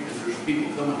street and there's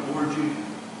people coming towards you,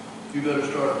 you got to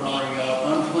start hollering out,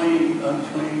 unclean,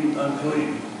 unclean,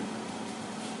 unclean.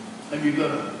 And you got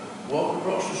to walk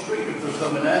across the street if they're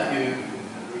coming at you.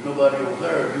 There's nobody over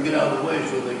there. You get out of the way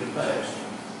so they can pass.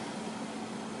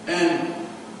 And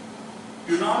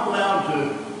you're not allowed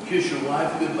to kiss your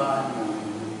wife goodbye,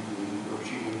 or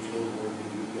she wants to go to work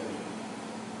and you guys.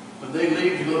 When they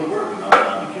leave to go to work, you're not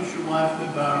allowed to kiss your wife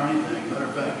goodbye or anything. Matter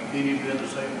of fact, you can't even be in the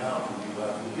same house with your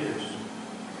wife and kiss.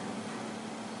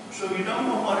 So you don't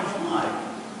know what it's like.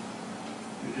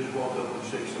 You just walk up and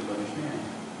shake somebody's hand.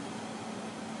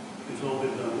 It's all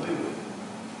been done away with.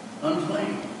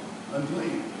 Unclean.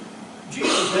 Unclean.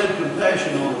 Jesus had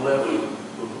compassion on the leper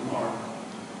of Mark.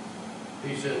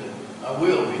 He said, I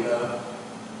will be thou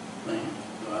clean.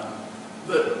 Right?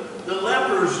 But the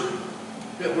lepers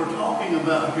that we're talking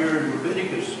about here in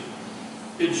Leviticus,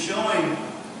 it's showing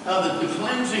how that the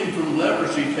cleansing from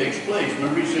leprosy takes place.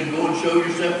 Remember, he said, go and show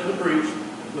yourself to the priest.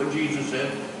 That's what Jesus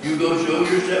said. You go show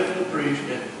yourself to the priest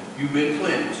and you've been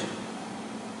cleansed.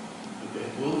 Okay,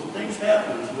 well, things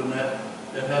happen when that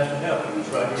has to happen. It's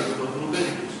right here in the book of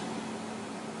Leviticus.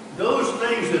 Those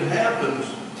things that happens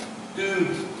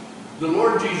to the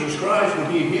Lord Jesus Christ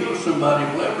when he heals somebody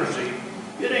of leprosy,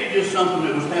 it ain't just something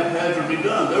that was haphazardly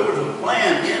done. There was a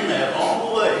plan in that all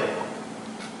the way.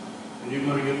 And you're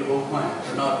going to get the whole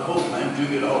plan. Or not the whole plan, you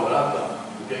get all that I've got.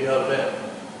 Okay, how's that?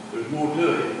 There's more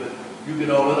to it, but you get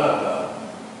all that I've got.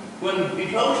 When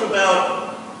he talks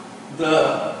about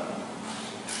the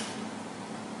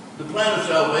plan of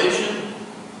salvation,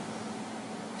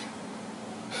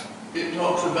 it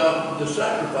talks about the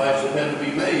sacrifice that had to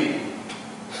be made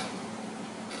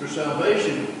for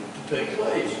salvation to take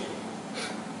place.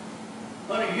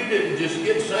 Honey, you didn't just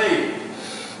get saved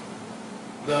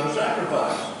without a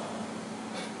sacrifice.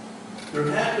 There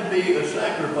had to be a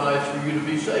sacrifice for you to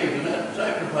be saved, and that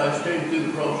sacrifice came through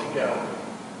the cross of Calvary.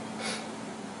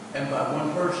 And by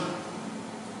one person.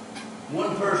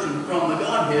 One person from the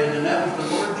Godhead, and that was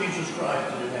the Lord Jesus Christ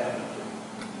that it happened to.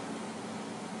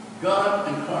 God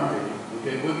incarnated.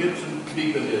 Okay, we'll get some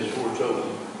deep in this before it's over.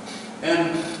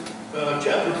 And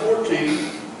chapter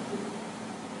 14,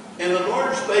 and the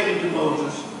Lord spake unto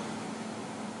Moses,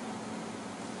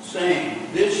 saying,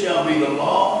 this shall be the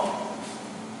law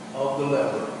of the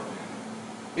leper.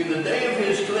 In the day of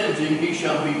his cleansing he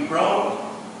shall be brought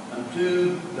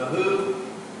unto the who?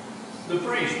 The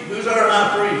priest. Who's our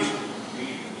high priest?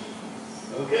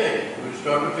 Jesus. Okay, we're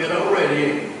starting to fit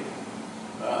already.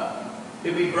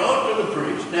 He'll be brought to the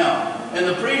priest. Now, and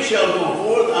the priest shall go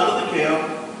forth out of the camp,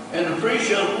 and the priest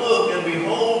shall look, and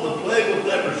behold, the plague of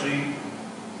leprosy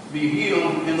be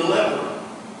healed in the leper.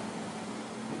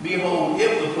 Behold,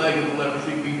 if the plague of the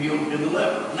leprosy be healed in the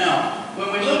leper. Now,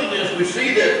 when we look at this, we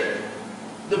see that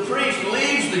the priest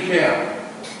leaves the camp.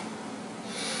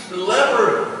 The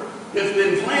leper that's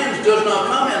been cleansed does not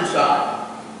come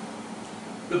inside.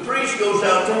 The priest goes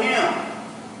out to him.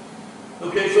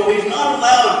 Okay, so he's not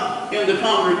allowed in the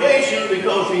congregation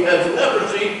because he has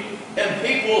leprosy, and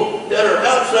people that are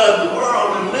outside the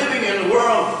world and living in the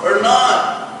world are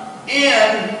not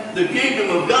in the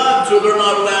kingdom of God, so they're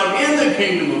not allowed in the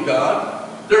kingdom of God.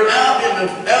 They're out in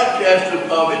the outcast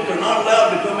of it. They're not allowed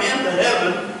to come into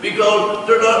heaven because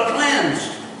they're not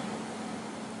cleansed.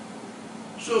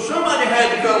 So somebody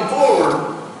had to come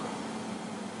forward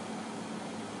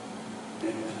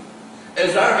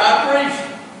as our high priest.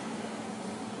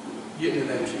 Get to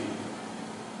that scene.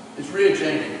 It's real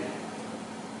changing.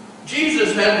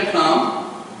 Jesus had to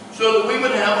come so that we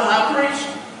would have a high priest.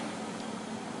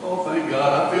 Oh, thank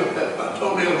God. I feel that my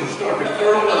toenails are starting to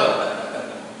curl up.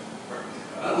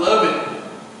 I love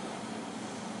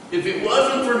it. If it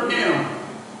wasn't for him,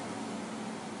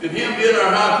 if him being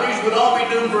our high priest, we'd all be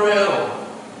doomed for hell.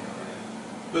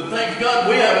 But thank God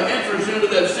we have an entrance into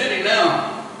that city now.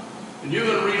 And you're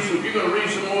going to read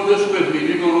some more of this with me, and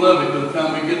you're going to love it by the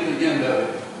time we get to the end of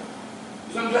it.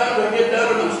 Sometimes I get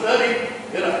down in my study,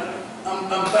 and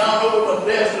I'm found over my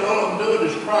desk, and all I'm doing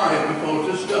is crying because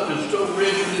this stuff is so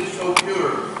rich and it's so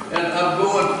pure. And I'm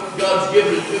going, God's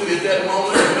given it to me at that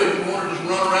moment, and it makes me want to just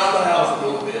run around the house a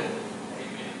little bit.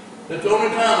 Amen. That's the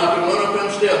only time I can run up them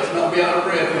steps and not be out of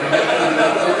breath when I get done.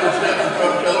 I run up them steps and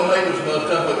start telling neighbors about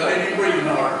stuff, but I ain't even breathing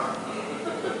hard.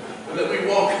 Let me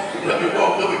walk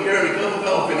up and carry a cup of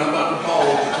coffee, and I'm about to fall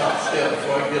over the top step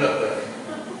before I get up there.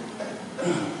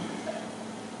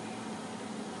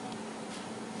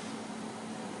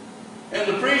 And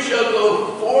the priest shall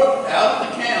go forth out of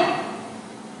the camp,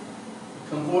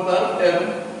 come forth out of heaven,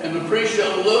 and the priest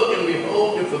shall look, and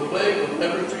behold, if the plague of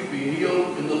leprosy be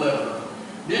healed in the leper.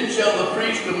 Then shall the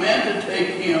priest command to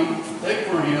take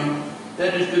for him,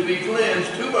 that is to be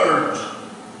cleansed, 2 birds,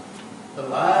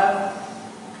 alive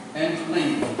and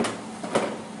clean,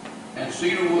 and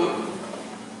cedar wood,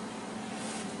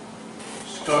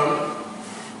 scarlet,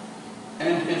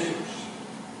 and hyssop.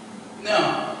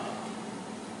 Now,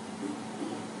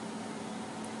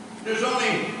 there's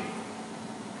only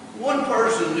one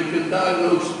person that can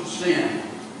diagnose sin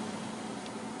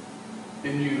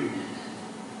in you,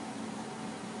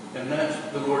 and that's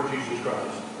the Lord Jesus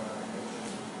Christ.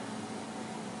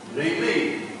 It ain't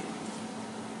me.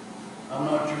 I'm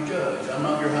not your judge. I'm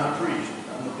not your high priest.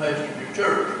 I'm the pastor of your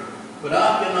church. But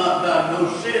I cannot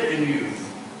diagnose sin in you.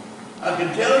 I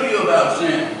can tell you about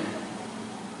sin.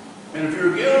 And if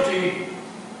you're guilty,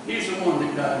 he's the one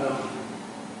that diagnoses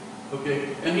it.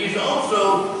 Okay? And he's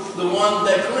also the one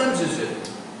that cleanses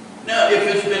it. Now,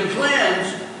 if it's been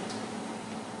cleansed,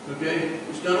 okay,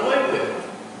 it's done away with.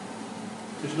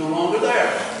 It's no longer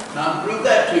there. Now, I'll prove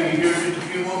that to you here in just a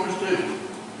few moments, too.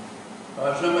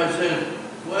 Somebody says,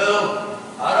 well,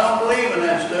 I don't believe in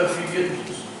that stuff you get.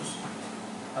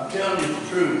 I'm telling you, it's the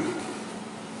truth.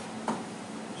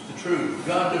 It's the truth.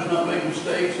 God does not make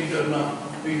mistakes. He does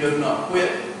not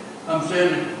quit. I'm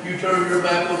saying that you turn your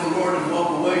back on the Lord and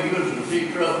walk away, you're in some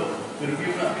deep trouble. But if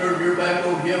you've not turned your back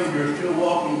on Him and you're still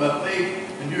walking by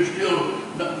faith and you're still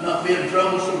not being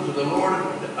troublesome to the Lord,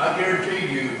 I guarantee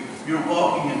you, you're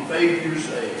walking in faith, you're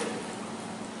saved.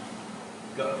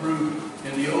 Got proof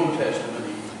in the Old Testament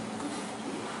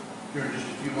here in just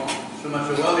a few moments.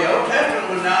 Somebody said, well, the Old Testament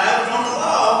was now that was on the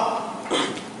law.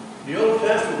 The Old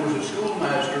Testament was a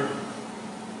schoolmaster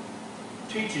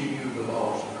teaching you the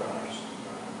laws of Christ.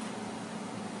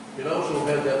 It also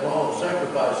had that law of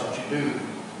sacrifice that you do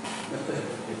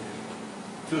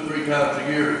 2 or 3 times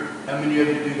a year. How many of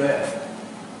you do that?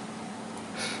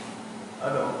 I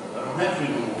don't have to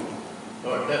no more.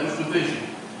 All right, that was sufficient.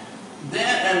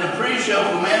 Then, and the priest shall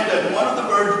command that one of the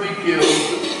birds be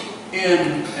killed in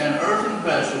an earthen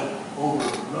vessel over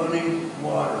running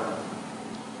water.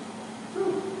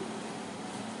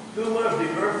 Who was the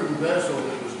earthen vessel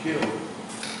that was killed?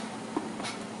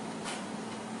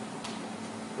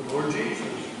 The Lord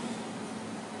Jesus.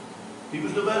 He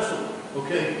was the vessel.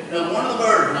 Okay. Now one of the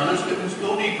birds, now let's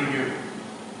go deeper here.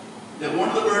 That one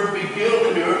of the birds be killed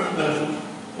in the earthen vessel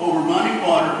over running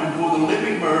water, and for the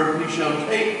living bird he shall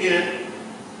take it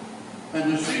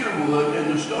and the cedar wood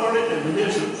and the scarlet and the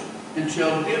hyssop, and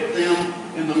shall dip them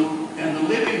in the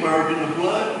living bird in the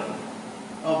blood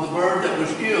of the bird that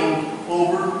was killed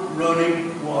over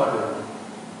running water.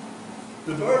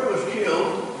 The bird was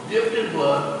killed, dipped in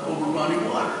blood over running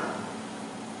water.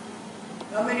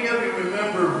 How many of you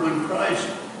remember when Christ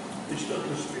stuck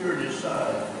the spear in his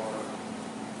side?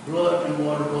 Blood and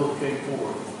water both came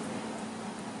forth.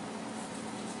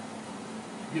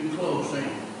 Getting close, ain't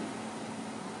it?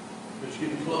 It's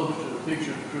getting close to the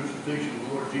picture of the crucifixion of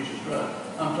the Lord Jesus Christ.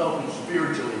 I'm talking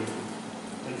spiritually.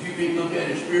 And if you can't look at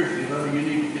it spiritually, honey, you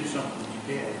need to get something that you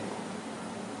can.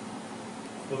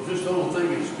 But this whole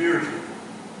thing is spiritual.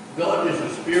 God is a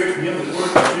spirit, and Him that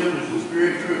works in Him is the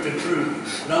spirit, truth, and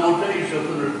truth. And I'm going to tell you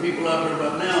something, there's people out there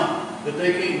right now that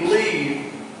they can't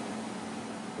believe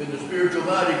in the spiritual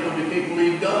body because they can't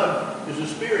believe God is a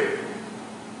spirit.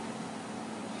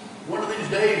 One of these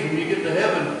days when you get to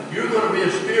heaven, you're going to be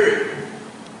a spirit.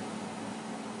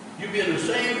 You'll be in the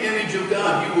same image of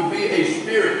God. You will be a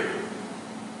spirit.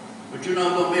 But you're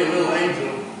not going to be a little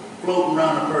angel floating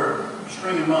around up there,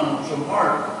 stringing around some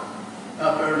harp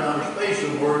out there in outer space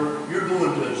somewhere. You're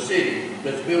going to a city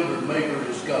that's builder and maker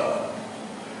is God.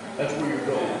 That's where you're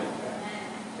going.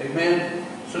 Amen?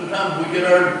 Sometimes we get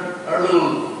our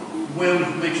little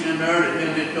whims mixed in there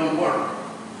and it don't work.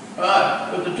 All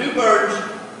right, but the 2 birds,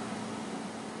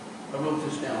 I wrote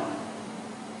this down.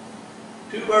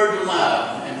 2 birds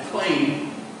alive and clean,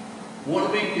 one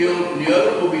will be killed and the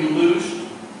other will be loosed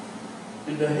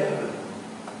into heaven.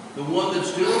 The one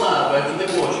that's still alive after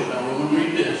they wash it. Now we're going to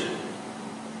read this.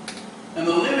 And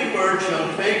the living bird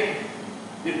shall take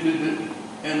it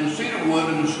and the cedar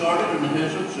wood and the scarlet and the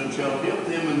hyssop, and shall dip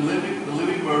them in the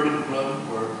living bird in the blood of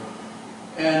the bird,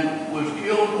 and was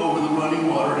killed over the running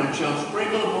water, and shall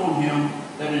sprinkle upon him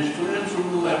that is cleansed from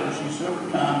the leprosy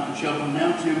 7 times, and shall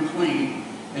pronounce him clean,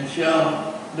 and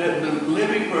shall let the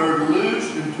living bird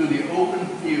loose into the open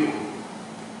field.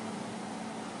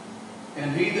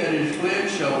 And he that is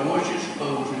cleansed shall wash his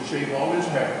clothes and shave all his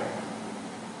hair,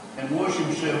 and wash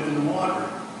himself in the water,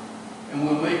 and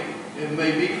it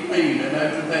may be clean. And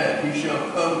after that he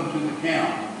shall come to the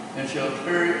camp, and shall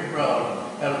carry it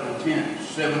abroad out of the tent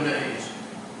 7 days.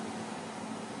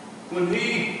 When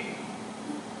he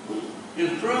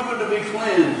is proven to be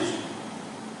cleansed,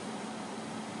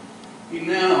 he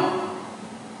now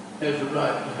has the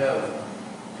right to have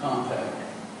contact.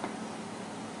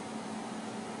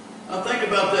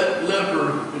 about that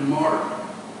leper in Mark.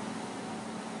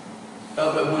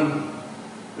 How that when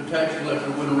the tax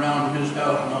collector went around to his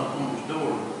house and knocked on his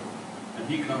door, and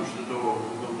he comes to the door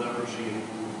with the leprosy and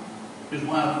his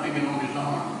wife hanging on his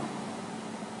arm,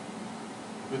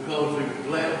 because they were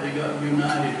glad they got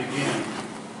united again.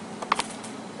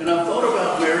 And I thought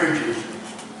about marriages,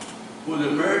 where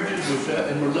the marriages was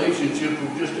and relationships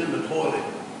were just in the toilet.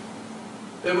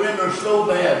 They were in there so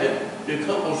bad that the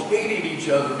couples hated each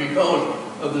other because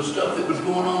of the stuff that was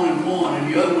going on in one,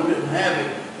 and the other one didn't have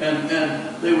it. And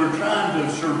they were trying to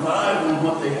survive on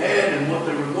what they had and what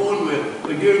they were going with.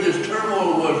 But here this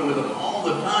turmoil was with them all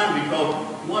the time, because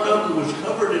one of them was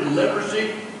covered in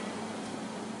leprosy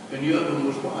and the other one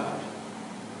was white.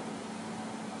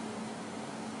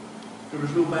 There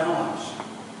was no balance.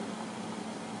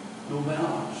 No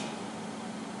balance.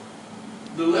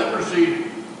 The leprosy,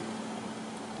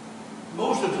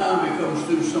 most of the time, it comes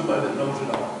through somebody that knows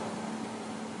it all.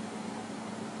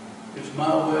 It's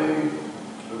my way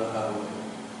or the highway.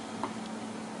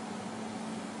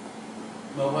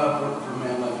 My wife worked for a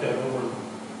man like that over,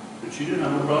 but she didn't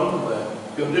have no problem with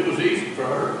that, because it was easy for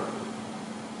her.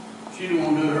 She didn't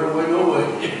want to do it her way, no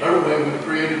way. Her way would have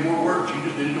created more work. She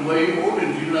just did it the way he wanted,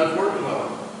 and she didn't have to work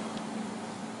hard.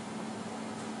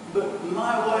 But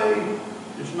my way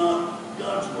is not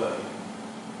God's way.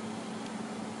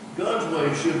 God's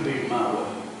way should be my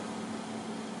way.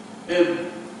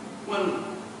 And when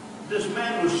this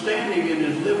man was standing in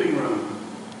his living room,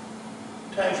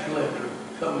 tax collector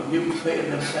coming, him paying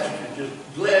them taxes,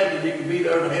 just glad that he could be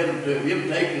there to hand them to him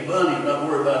taking the money and not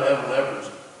worry about having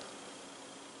leprosy.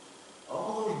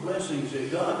 All those blessings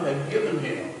that God had given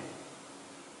him,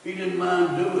 he didn't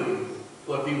mind doing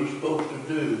what he was supposed to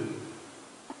do.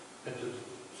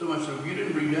 Someone said, you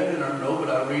didn't read that in our note, but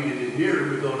I read it in here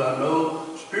because I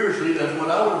know spiritually that's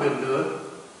what I would have been doing.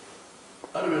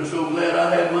 I'd have been so glad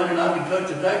I had money and I could touch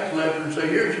the tax collector and say,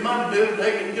 here's your money, dude,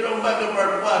 take it and get on back up there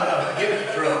at the White House and give it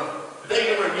to Trump. Take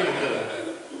it where it give it to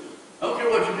him. I don't care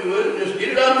what you do with it, just get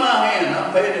it out of my hand.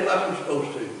 I'm paying it like I'm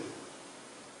supposed to.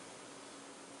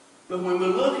 But when we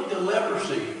look at the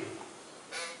leprosy,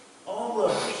 all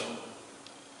of us,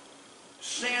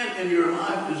 sin in your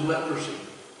life is leprosy.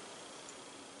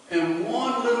 And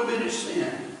one little bit of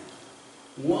sin,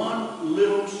 one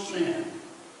little sin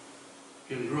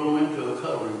can grow into a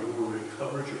covering where it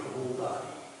covers your whole body.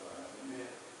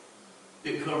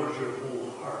 It covers your whole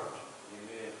heart.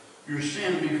 Your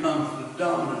sin becomes the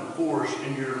dominant force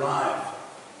in your life.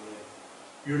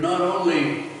 You're not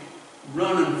only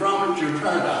running from it, you're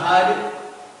trying to hide it.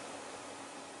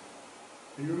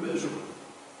 And you're miserable.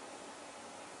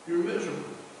 You're miserable.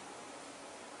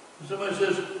 And somebody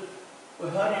says, well,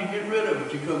 how do you get rid of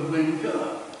it? You come clean with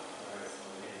God.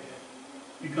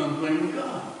 You come clean with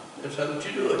God. That's how that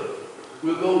you do it.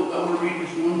 We'll go, I want to read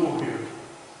this one more here.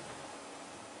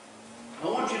 I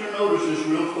want you to notice this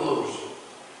real close.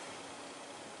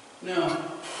 Now,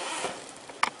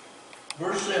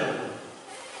 verse 7.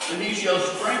 And he shall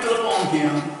sprinkle upon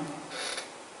him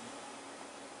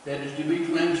that is to be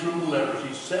cleansed from the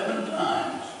leprosy 7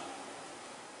 times,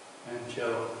 and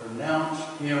shall pronounce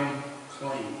him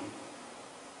clean.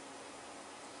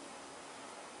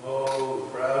 Oh,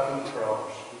 cry from the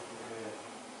cross.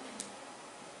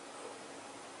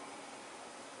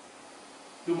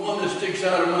 The one that sticks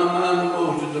out in my mind the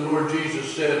most is the Lord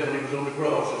Jesus said when he was on the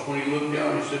cross. Is when he looked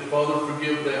down and he said, Father,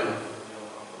 forgive them,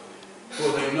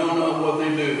 for they know not what they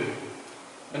do.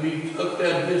 And he took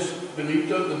he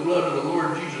took the blood of the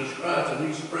Lord Jesus Christ and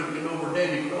he sprinkled it over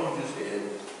Danny Cross's head.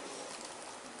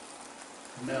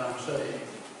 And now I'm saved.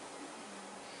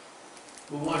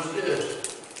 But watch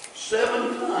this.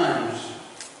 7 times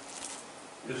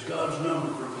is God's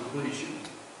number for completion.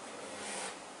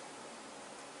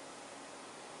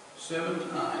 7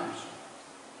 times.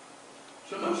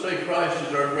 Someone say Christ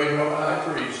is our great high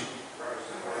priest.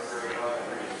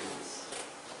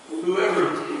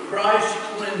 Whoever Christ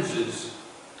cleanses,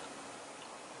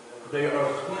 they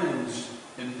are cleansed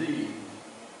indeed.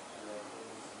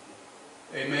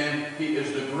 Amen. He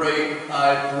is the great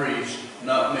high priest,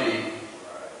 not me.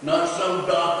 Not some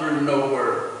doctrine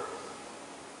nowhere.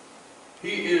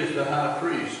 He is the high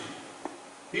priest.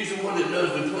 He's the one that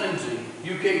does the cleansing.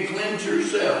 You can't cleanse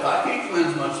yourself. I can't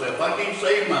cleanse myself. I can't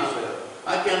save myself.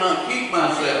 I cannot keep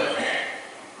myself.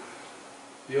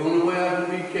 The only way I can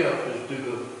be kept is through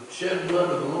the shed blood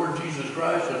of the Lord Jesus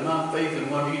Christ and my faith in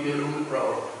what he did on the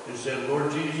cross. And said,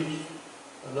 Lord Jesus,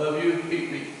 I love you,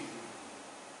 keep me.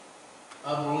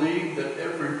 I believe that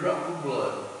every drop of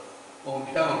blood on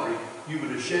Calvary, you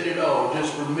would have shed it all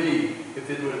just for me if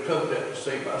it would have took that to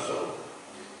save my soul.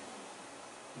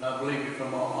 And I believe it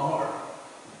from all my heart.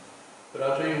 But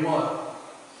I tell you what,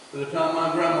 by the time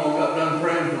my grandma got done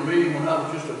praying for me when I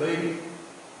was just a baby,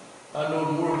 I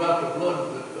know more about the blood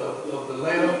of the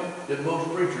Lamb than most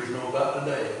preachers know about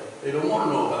today. They don't want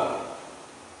to know about it.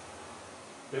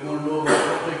 They want to know about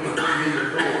what they can bring in the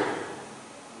door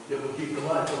that will keep the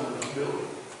lights on in this building.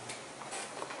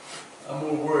 I'm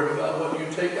more worried about what you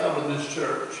take out of this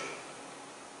church.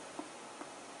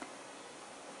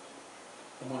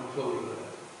 I'm going to close with that.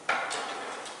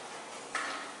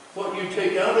 What you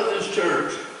take out of this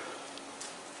church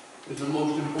is the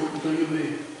most important thing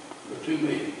to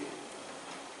me.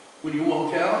 When you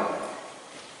walk out,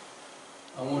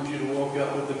 I want you to walk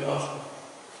out with the gospel.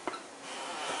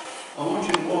 I want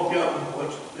you to walk out with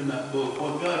what's in that book.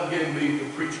 What God gave me to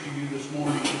preach to you this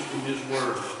morning is from His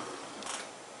words.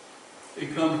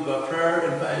 It comes by prayer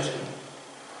and fasting.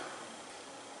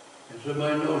 And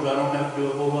somebody knows I don't have to do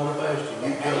a whole lot of fasting.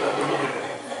 You can tell that to look at me.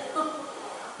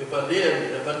 If I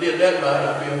did that right,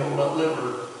 I'd be a whole lot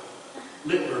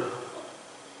lipper.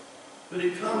 But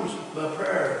it comes by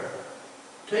prayer.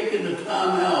 Taking the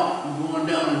time out and going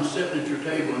down and sitting at your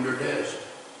table and your desk.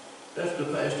 That's the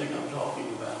fasting I'm talking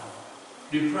about.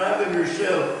 Depriving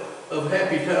yourself of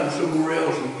happy time somewhere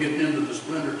else and getting into the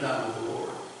splendor time of the Lord.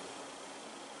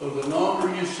 So the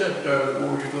longer you sit there, the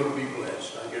more you're going to be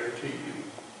blessed, I guarantee you.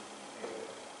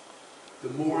 The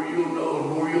more you'll know, the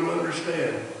more you'll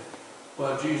understand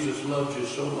why Jesus loves you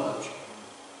so much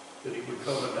that He would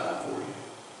come and die for you.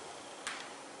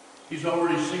 He's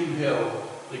already seen hell.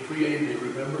 They created it,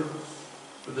 remember?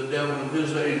 For the devil and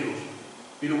his angels.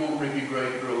 He don't want Ricky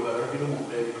Gray to go there. He don't want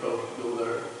David Cross to go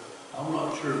there. I'm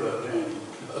not sure about Jamie.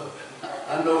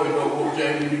 I know he don't want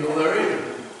Jamie to go there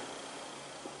either.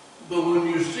 But when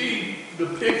you see the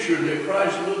picture that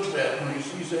Christ looks at when He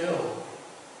sees hell,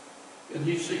 and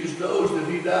He sees those that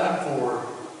He died for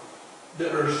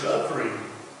that are suffering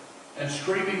and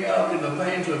screaming out in the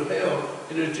pains of hell,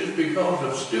 and it's just because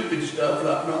of stupid stuff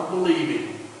like not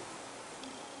believing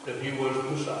that He was the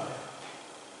Messiah.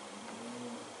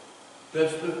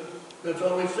 That's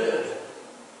all He says.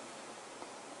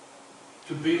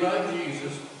 To be like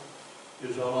Jesus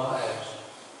is all I ask.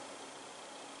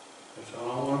 That's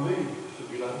all I want to be, is to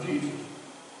be like Jesus.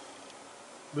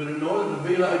 But in order to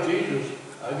be like Jesus,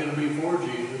 I've got to be for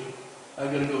Jesus.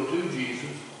 I've got to go to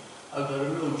Jesus. I've got to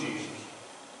know Jesus.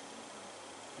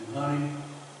 And honey,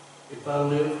 if I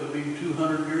live to be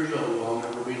 200 years old, I'll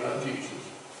never be like Jesus.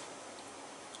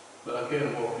 But I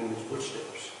can walk in His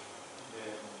footsteps.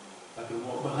 I can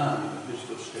walk behind Him in His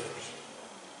footsteps.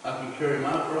 I can carry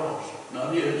my cross,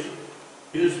 not His.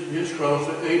 His cross,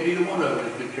 ain't neither one of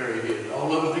us could carry His.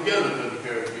 All of us together couldn't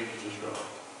carry Jesus' cross.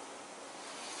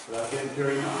 But I can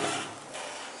carry mine.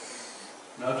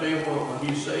 And I'll tell you what, when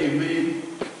He saved me,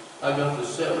 I got the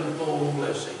sevenfold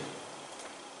blessing.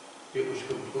 It was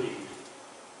complete.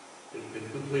 It's been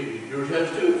completed. Yours has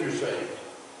too if you're saved.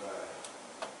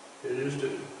 It is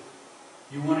too.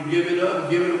 You want to give it up and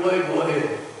give it away, go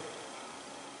ahead.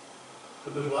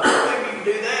 Because, well, I don't think you can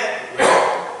do that.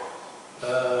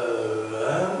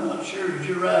 I'm not sure that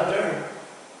you're right there.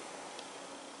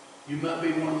 You might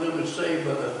be one of them that's saved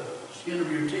by the skin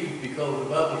of your teeth, because the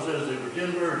Bible says there were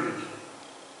 10 virgins.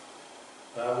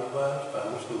 5 was wise,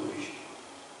 5 was foolish.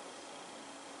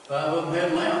 5 of them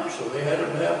had lamps, so they had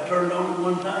them have turned on at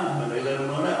one time, and they let them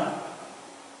run out.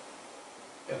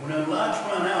 And when them lights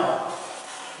run out,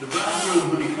 the bridegroom,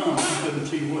 when he comes, he couldn't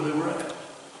see where they were at.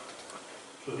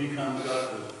 So he come and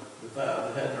got the 5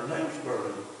 that had their lamps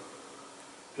burning,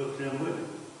 took them with him.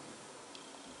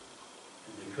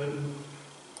 And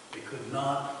they could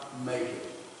not make it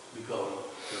because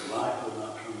their light would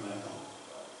not turn back on.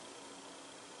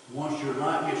 Once your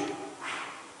light gets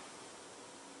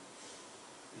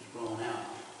blown out,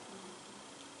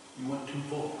 you went too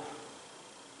far.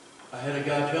 I had a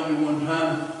guy tell me one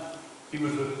time, he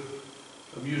was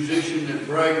a musician that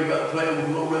bragged about playing with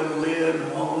Loretta Lynn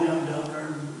and all them down there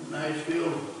in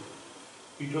Nashville.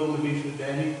 He told me, he said,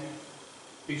 Danny,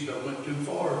 he said, I went too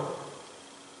far.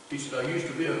 He said, I used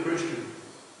to be a Christian.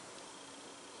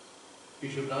 He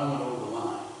said, I went over the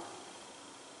line.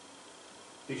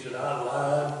 He said, I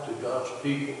lied to God's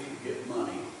people to get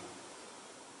money.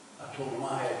 I told them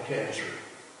I had cancer.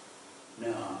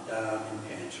 Now I'm dying from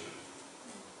cancer.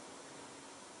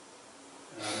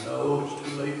 And I know it's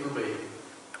too late for me.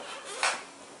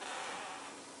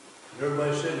 And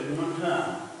everybody said at one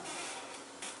time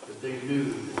that they knew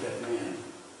that that man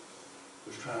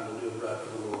was trying to live right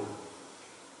for the Lord.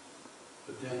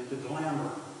 But then the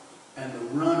glamour and the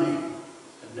running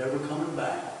and never coming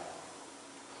back.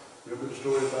 Remember the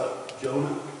story about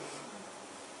Jonah?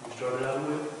 We started out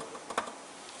with?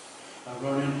 I've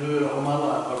run into it all my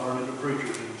life. I've run into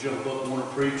preachers and jump up and want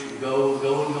to preach and go and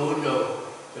go and go and go.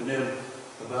 And then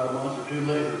about a month or two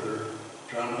later, they're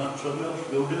trying to hunt something else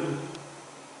to go do.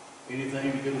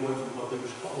 Anything to get away from what they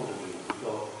was called to do,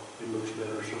 because it looks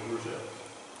better somewhere else.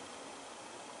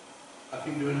 I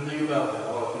can't do anything about that.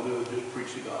 All I can do is just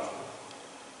preach the gospel.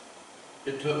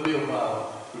 It took me a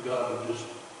while for God to just,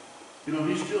 you know,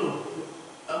 He's still,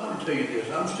 I want to tell you this,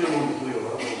 I'm still on the wheel. I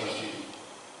don't know about you.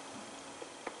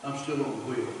 I'm still on the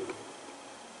wheel.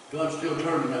 God's still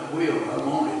turning that wheel. I'm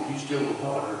on it. He's still the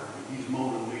potter. He's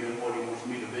molding me in what He wants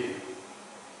me to be.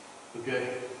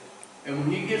 Okay? And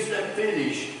when He gets that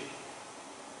finished,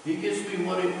 He gets me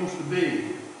what He wants to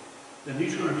be, then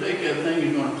He's going to take that thing,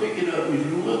 He's going to pick it up, and He's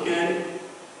going to look at it,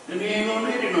 and He ain't going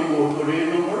to need it no more, because He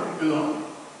ain't no work to do on it.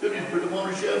 He'll just put it on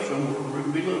a shelf somewhere where it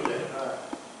can be looked at.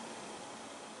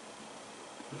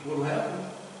 That's what will happen.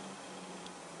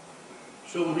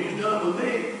 So when He's done with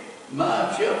me,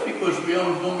 my shelf He puts me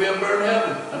on is going to be up there in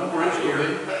heaven. I know where it's going to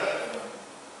be.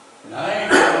 And I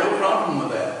ain't got no problem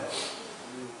with that.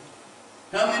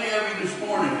 How many of you this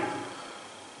morning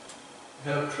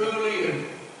have truly and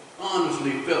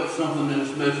honestly felt something in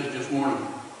this message this morning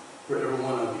for every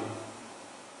one of you?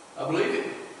 I believe it.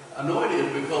 I know it is,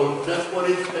 because that's what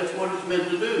it's meant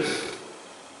to do.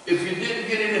 If you didn't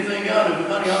get anything out of it,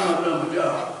 honey, I'm not done my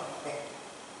job.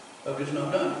 I've just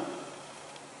not done it.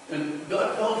 And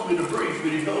God calls me to preach,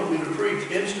 but He calls me to preach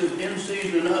in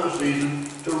season and out of season,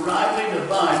 to rightly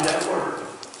divide that word.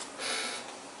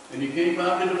 And you can't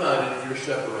rightly divide it if you're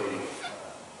separating.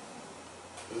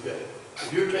 Okay?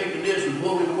 If you're taking this and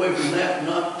pulling away from that and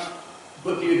not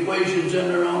put the equations in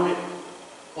there on it,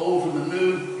 old from the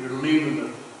new, you're leaving the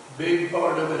big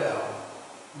part of it out.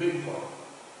 Big part.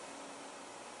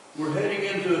 We're heading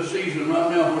into a season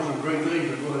right now where some great things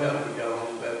are going to happen for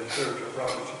Calvary Baptist Church, I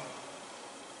promise you.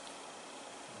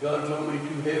 God's on me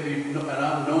too heavy, and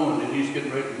I'm knowing that He's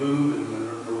getting ready to move in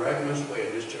a miraculous way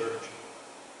in this church.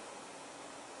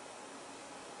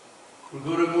 We're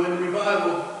going to go into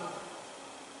revival.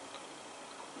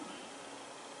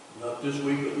 Not this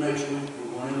week, but next week.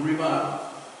 We're going into revival.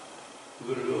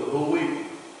 We're going to go the whole week.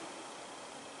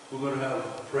 We're going to have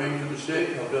praying for the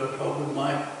sick. I've done a talk with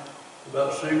Mike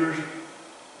about singers.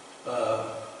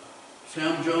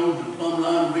 Sam Jones and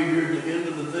Plumline will be here at the end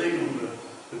of the thing on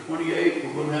the 28th.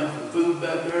 We're going to have some food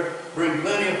back there. Bring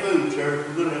plenty of food, church.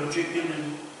 We're going to have chicken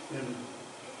and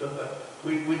stuff like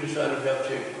that. We decided to have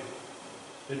chicken.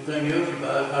 Anything else you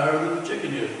buy is higher than the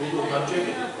chicken is. We'll go buy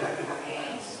chicken.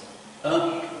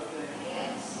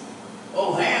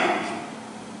 Oh, hams.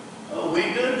 Oh, we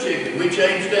ain't doing chicken. We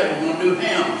changed that. We're going to do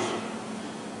hams.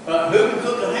 Who can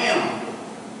cook a ham?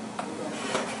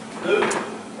 Who?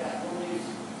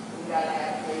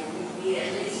 We at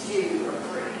least 2 or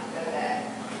 3 of that.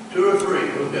 2 or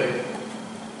 3, okay.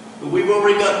 But we've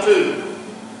already got 2.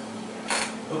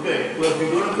 Okay, well, if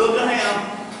you're going to cook a ham,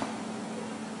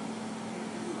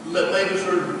 let Mavis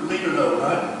or Lena know,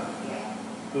 right? Yeah.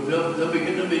 Because they'll be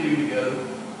getting the menu together.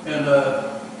 And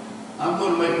I'm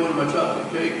going to make one of my chocolate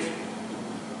cakes.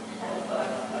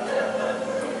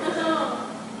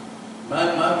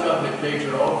 My chocolate cakes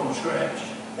are all from scratch.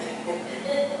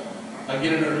 I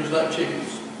get in there just like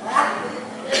chickens.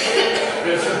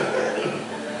 Yes, sir.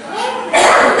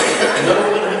 No,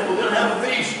 we're going to have a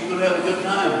feast. We're going to have a good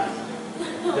time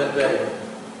that day.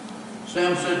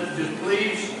 Sam said, just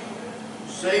please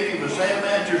save him a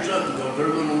sandwich or something, because they're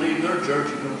going to leave their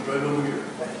church and come straight over here.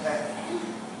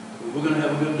 We're going to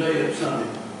have a good day that Sunday.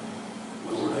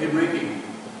 Hey, Ricky.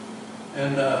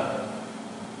 And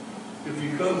if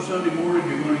you come Sunday morning,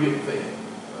 you're going to get fed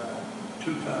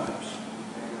 2 times.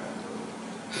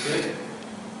 Okay?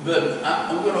 But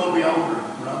I'm going to open the altar.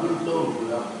 We're not going to close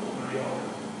without opening the altar.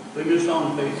 Play me a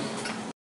song, please.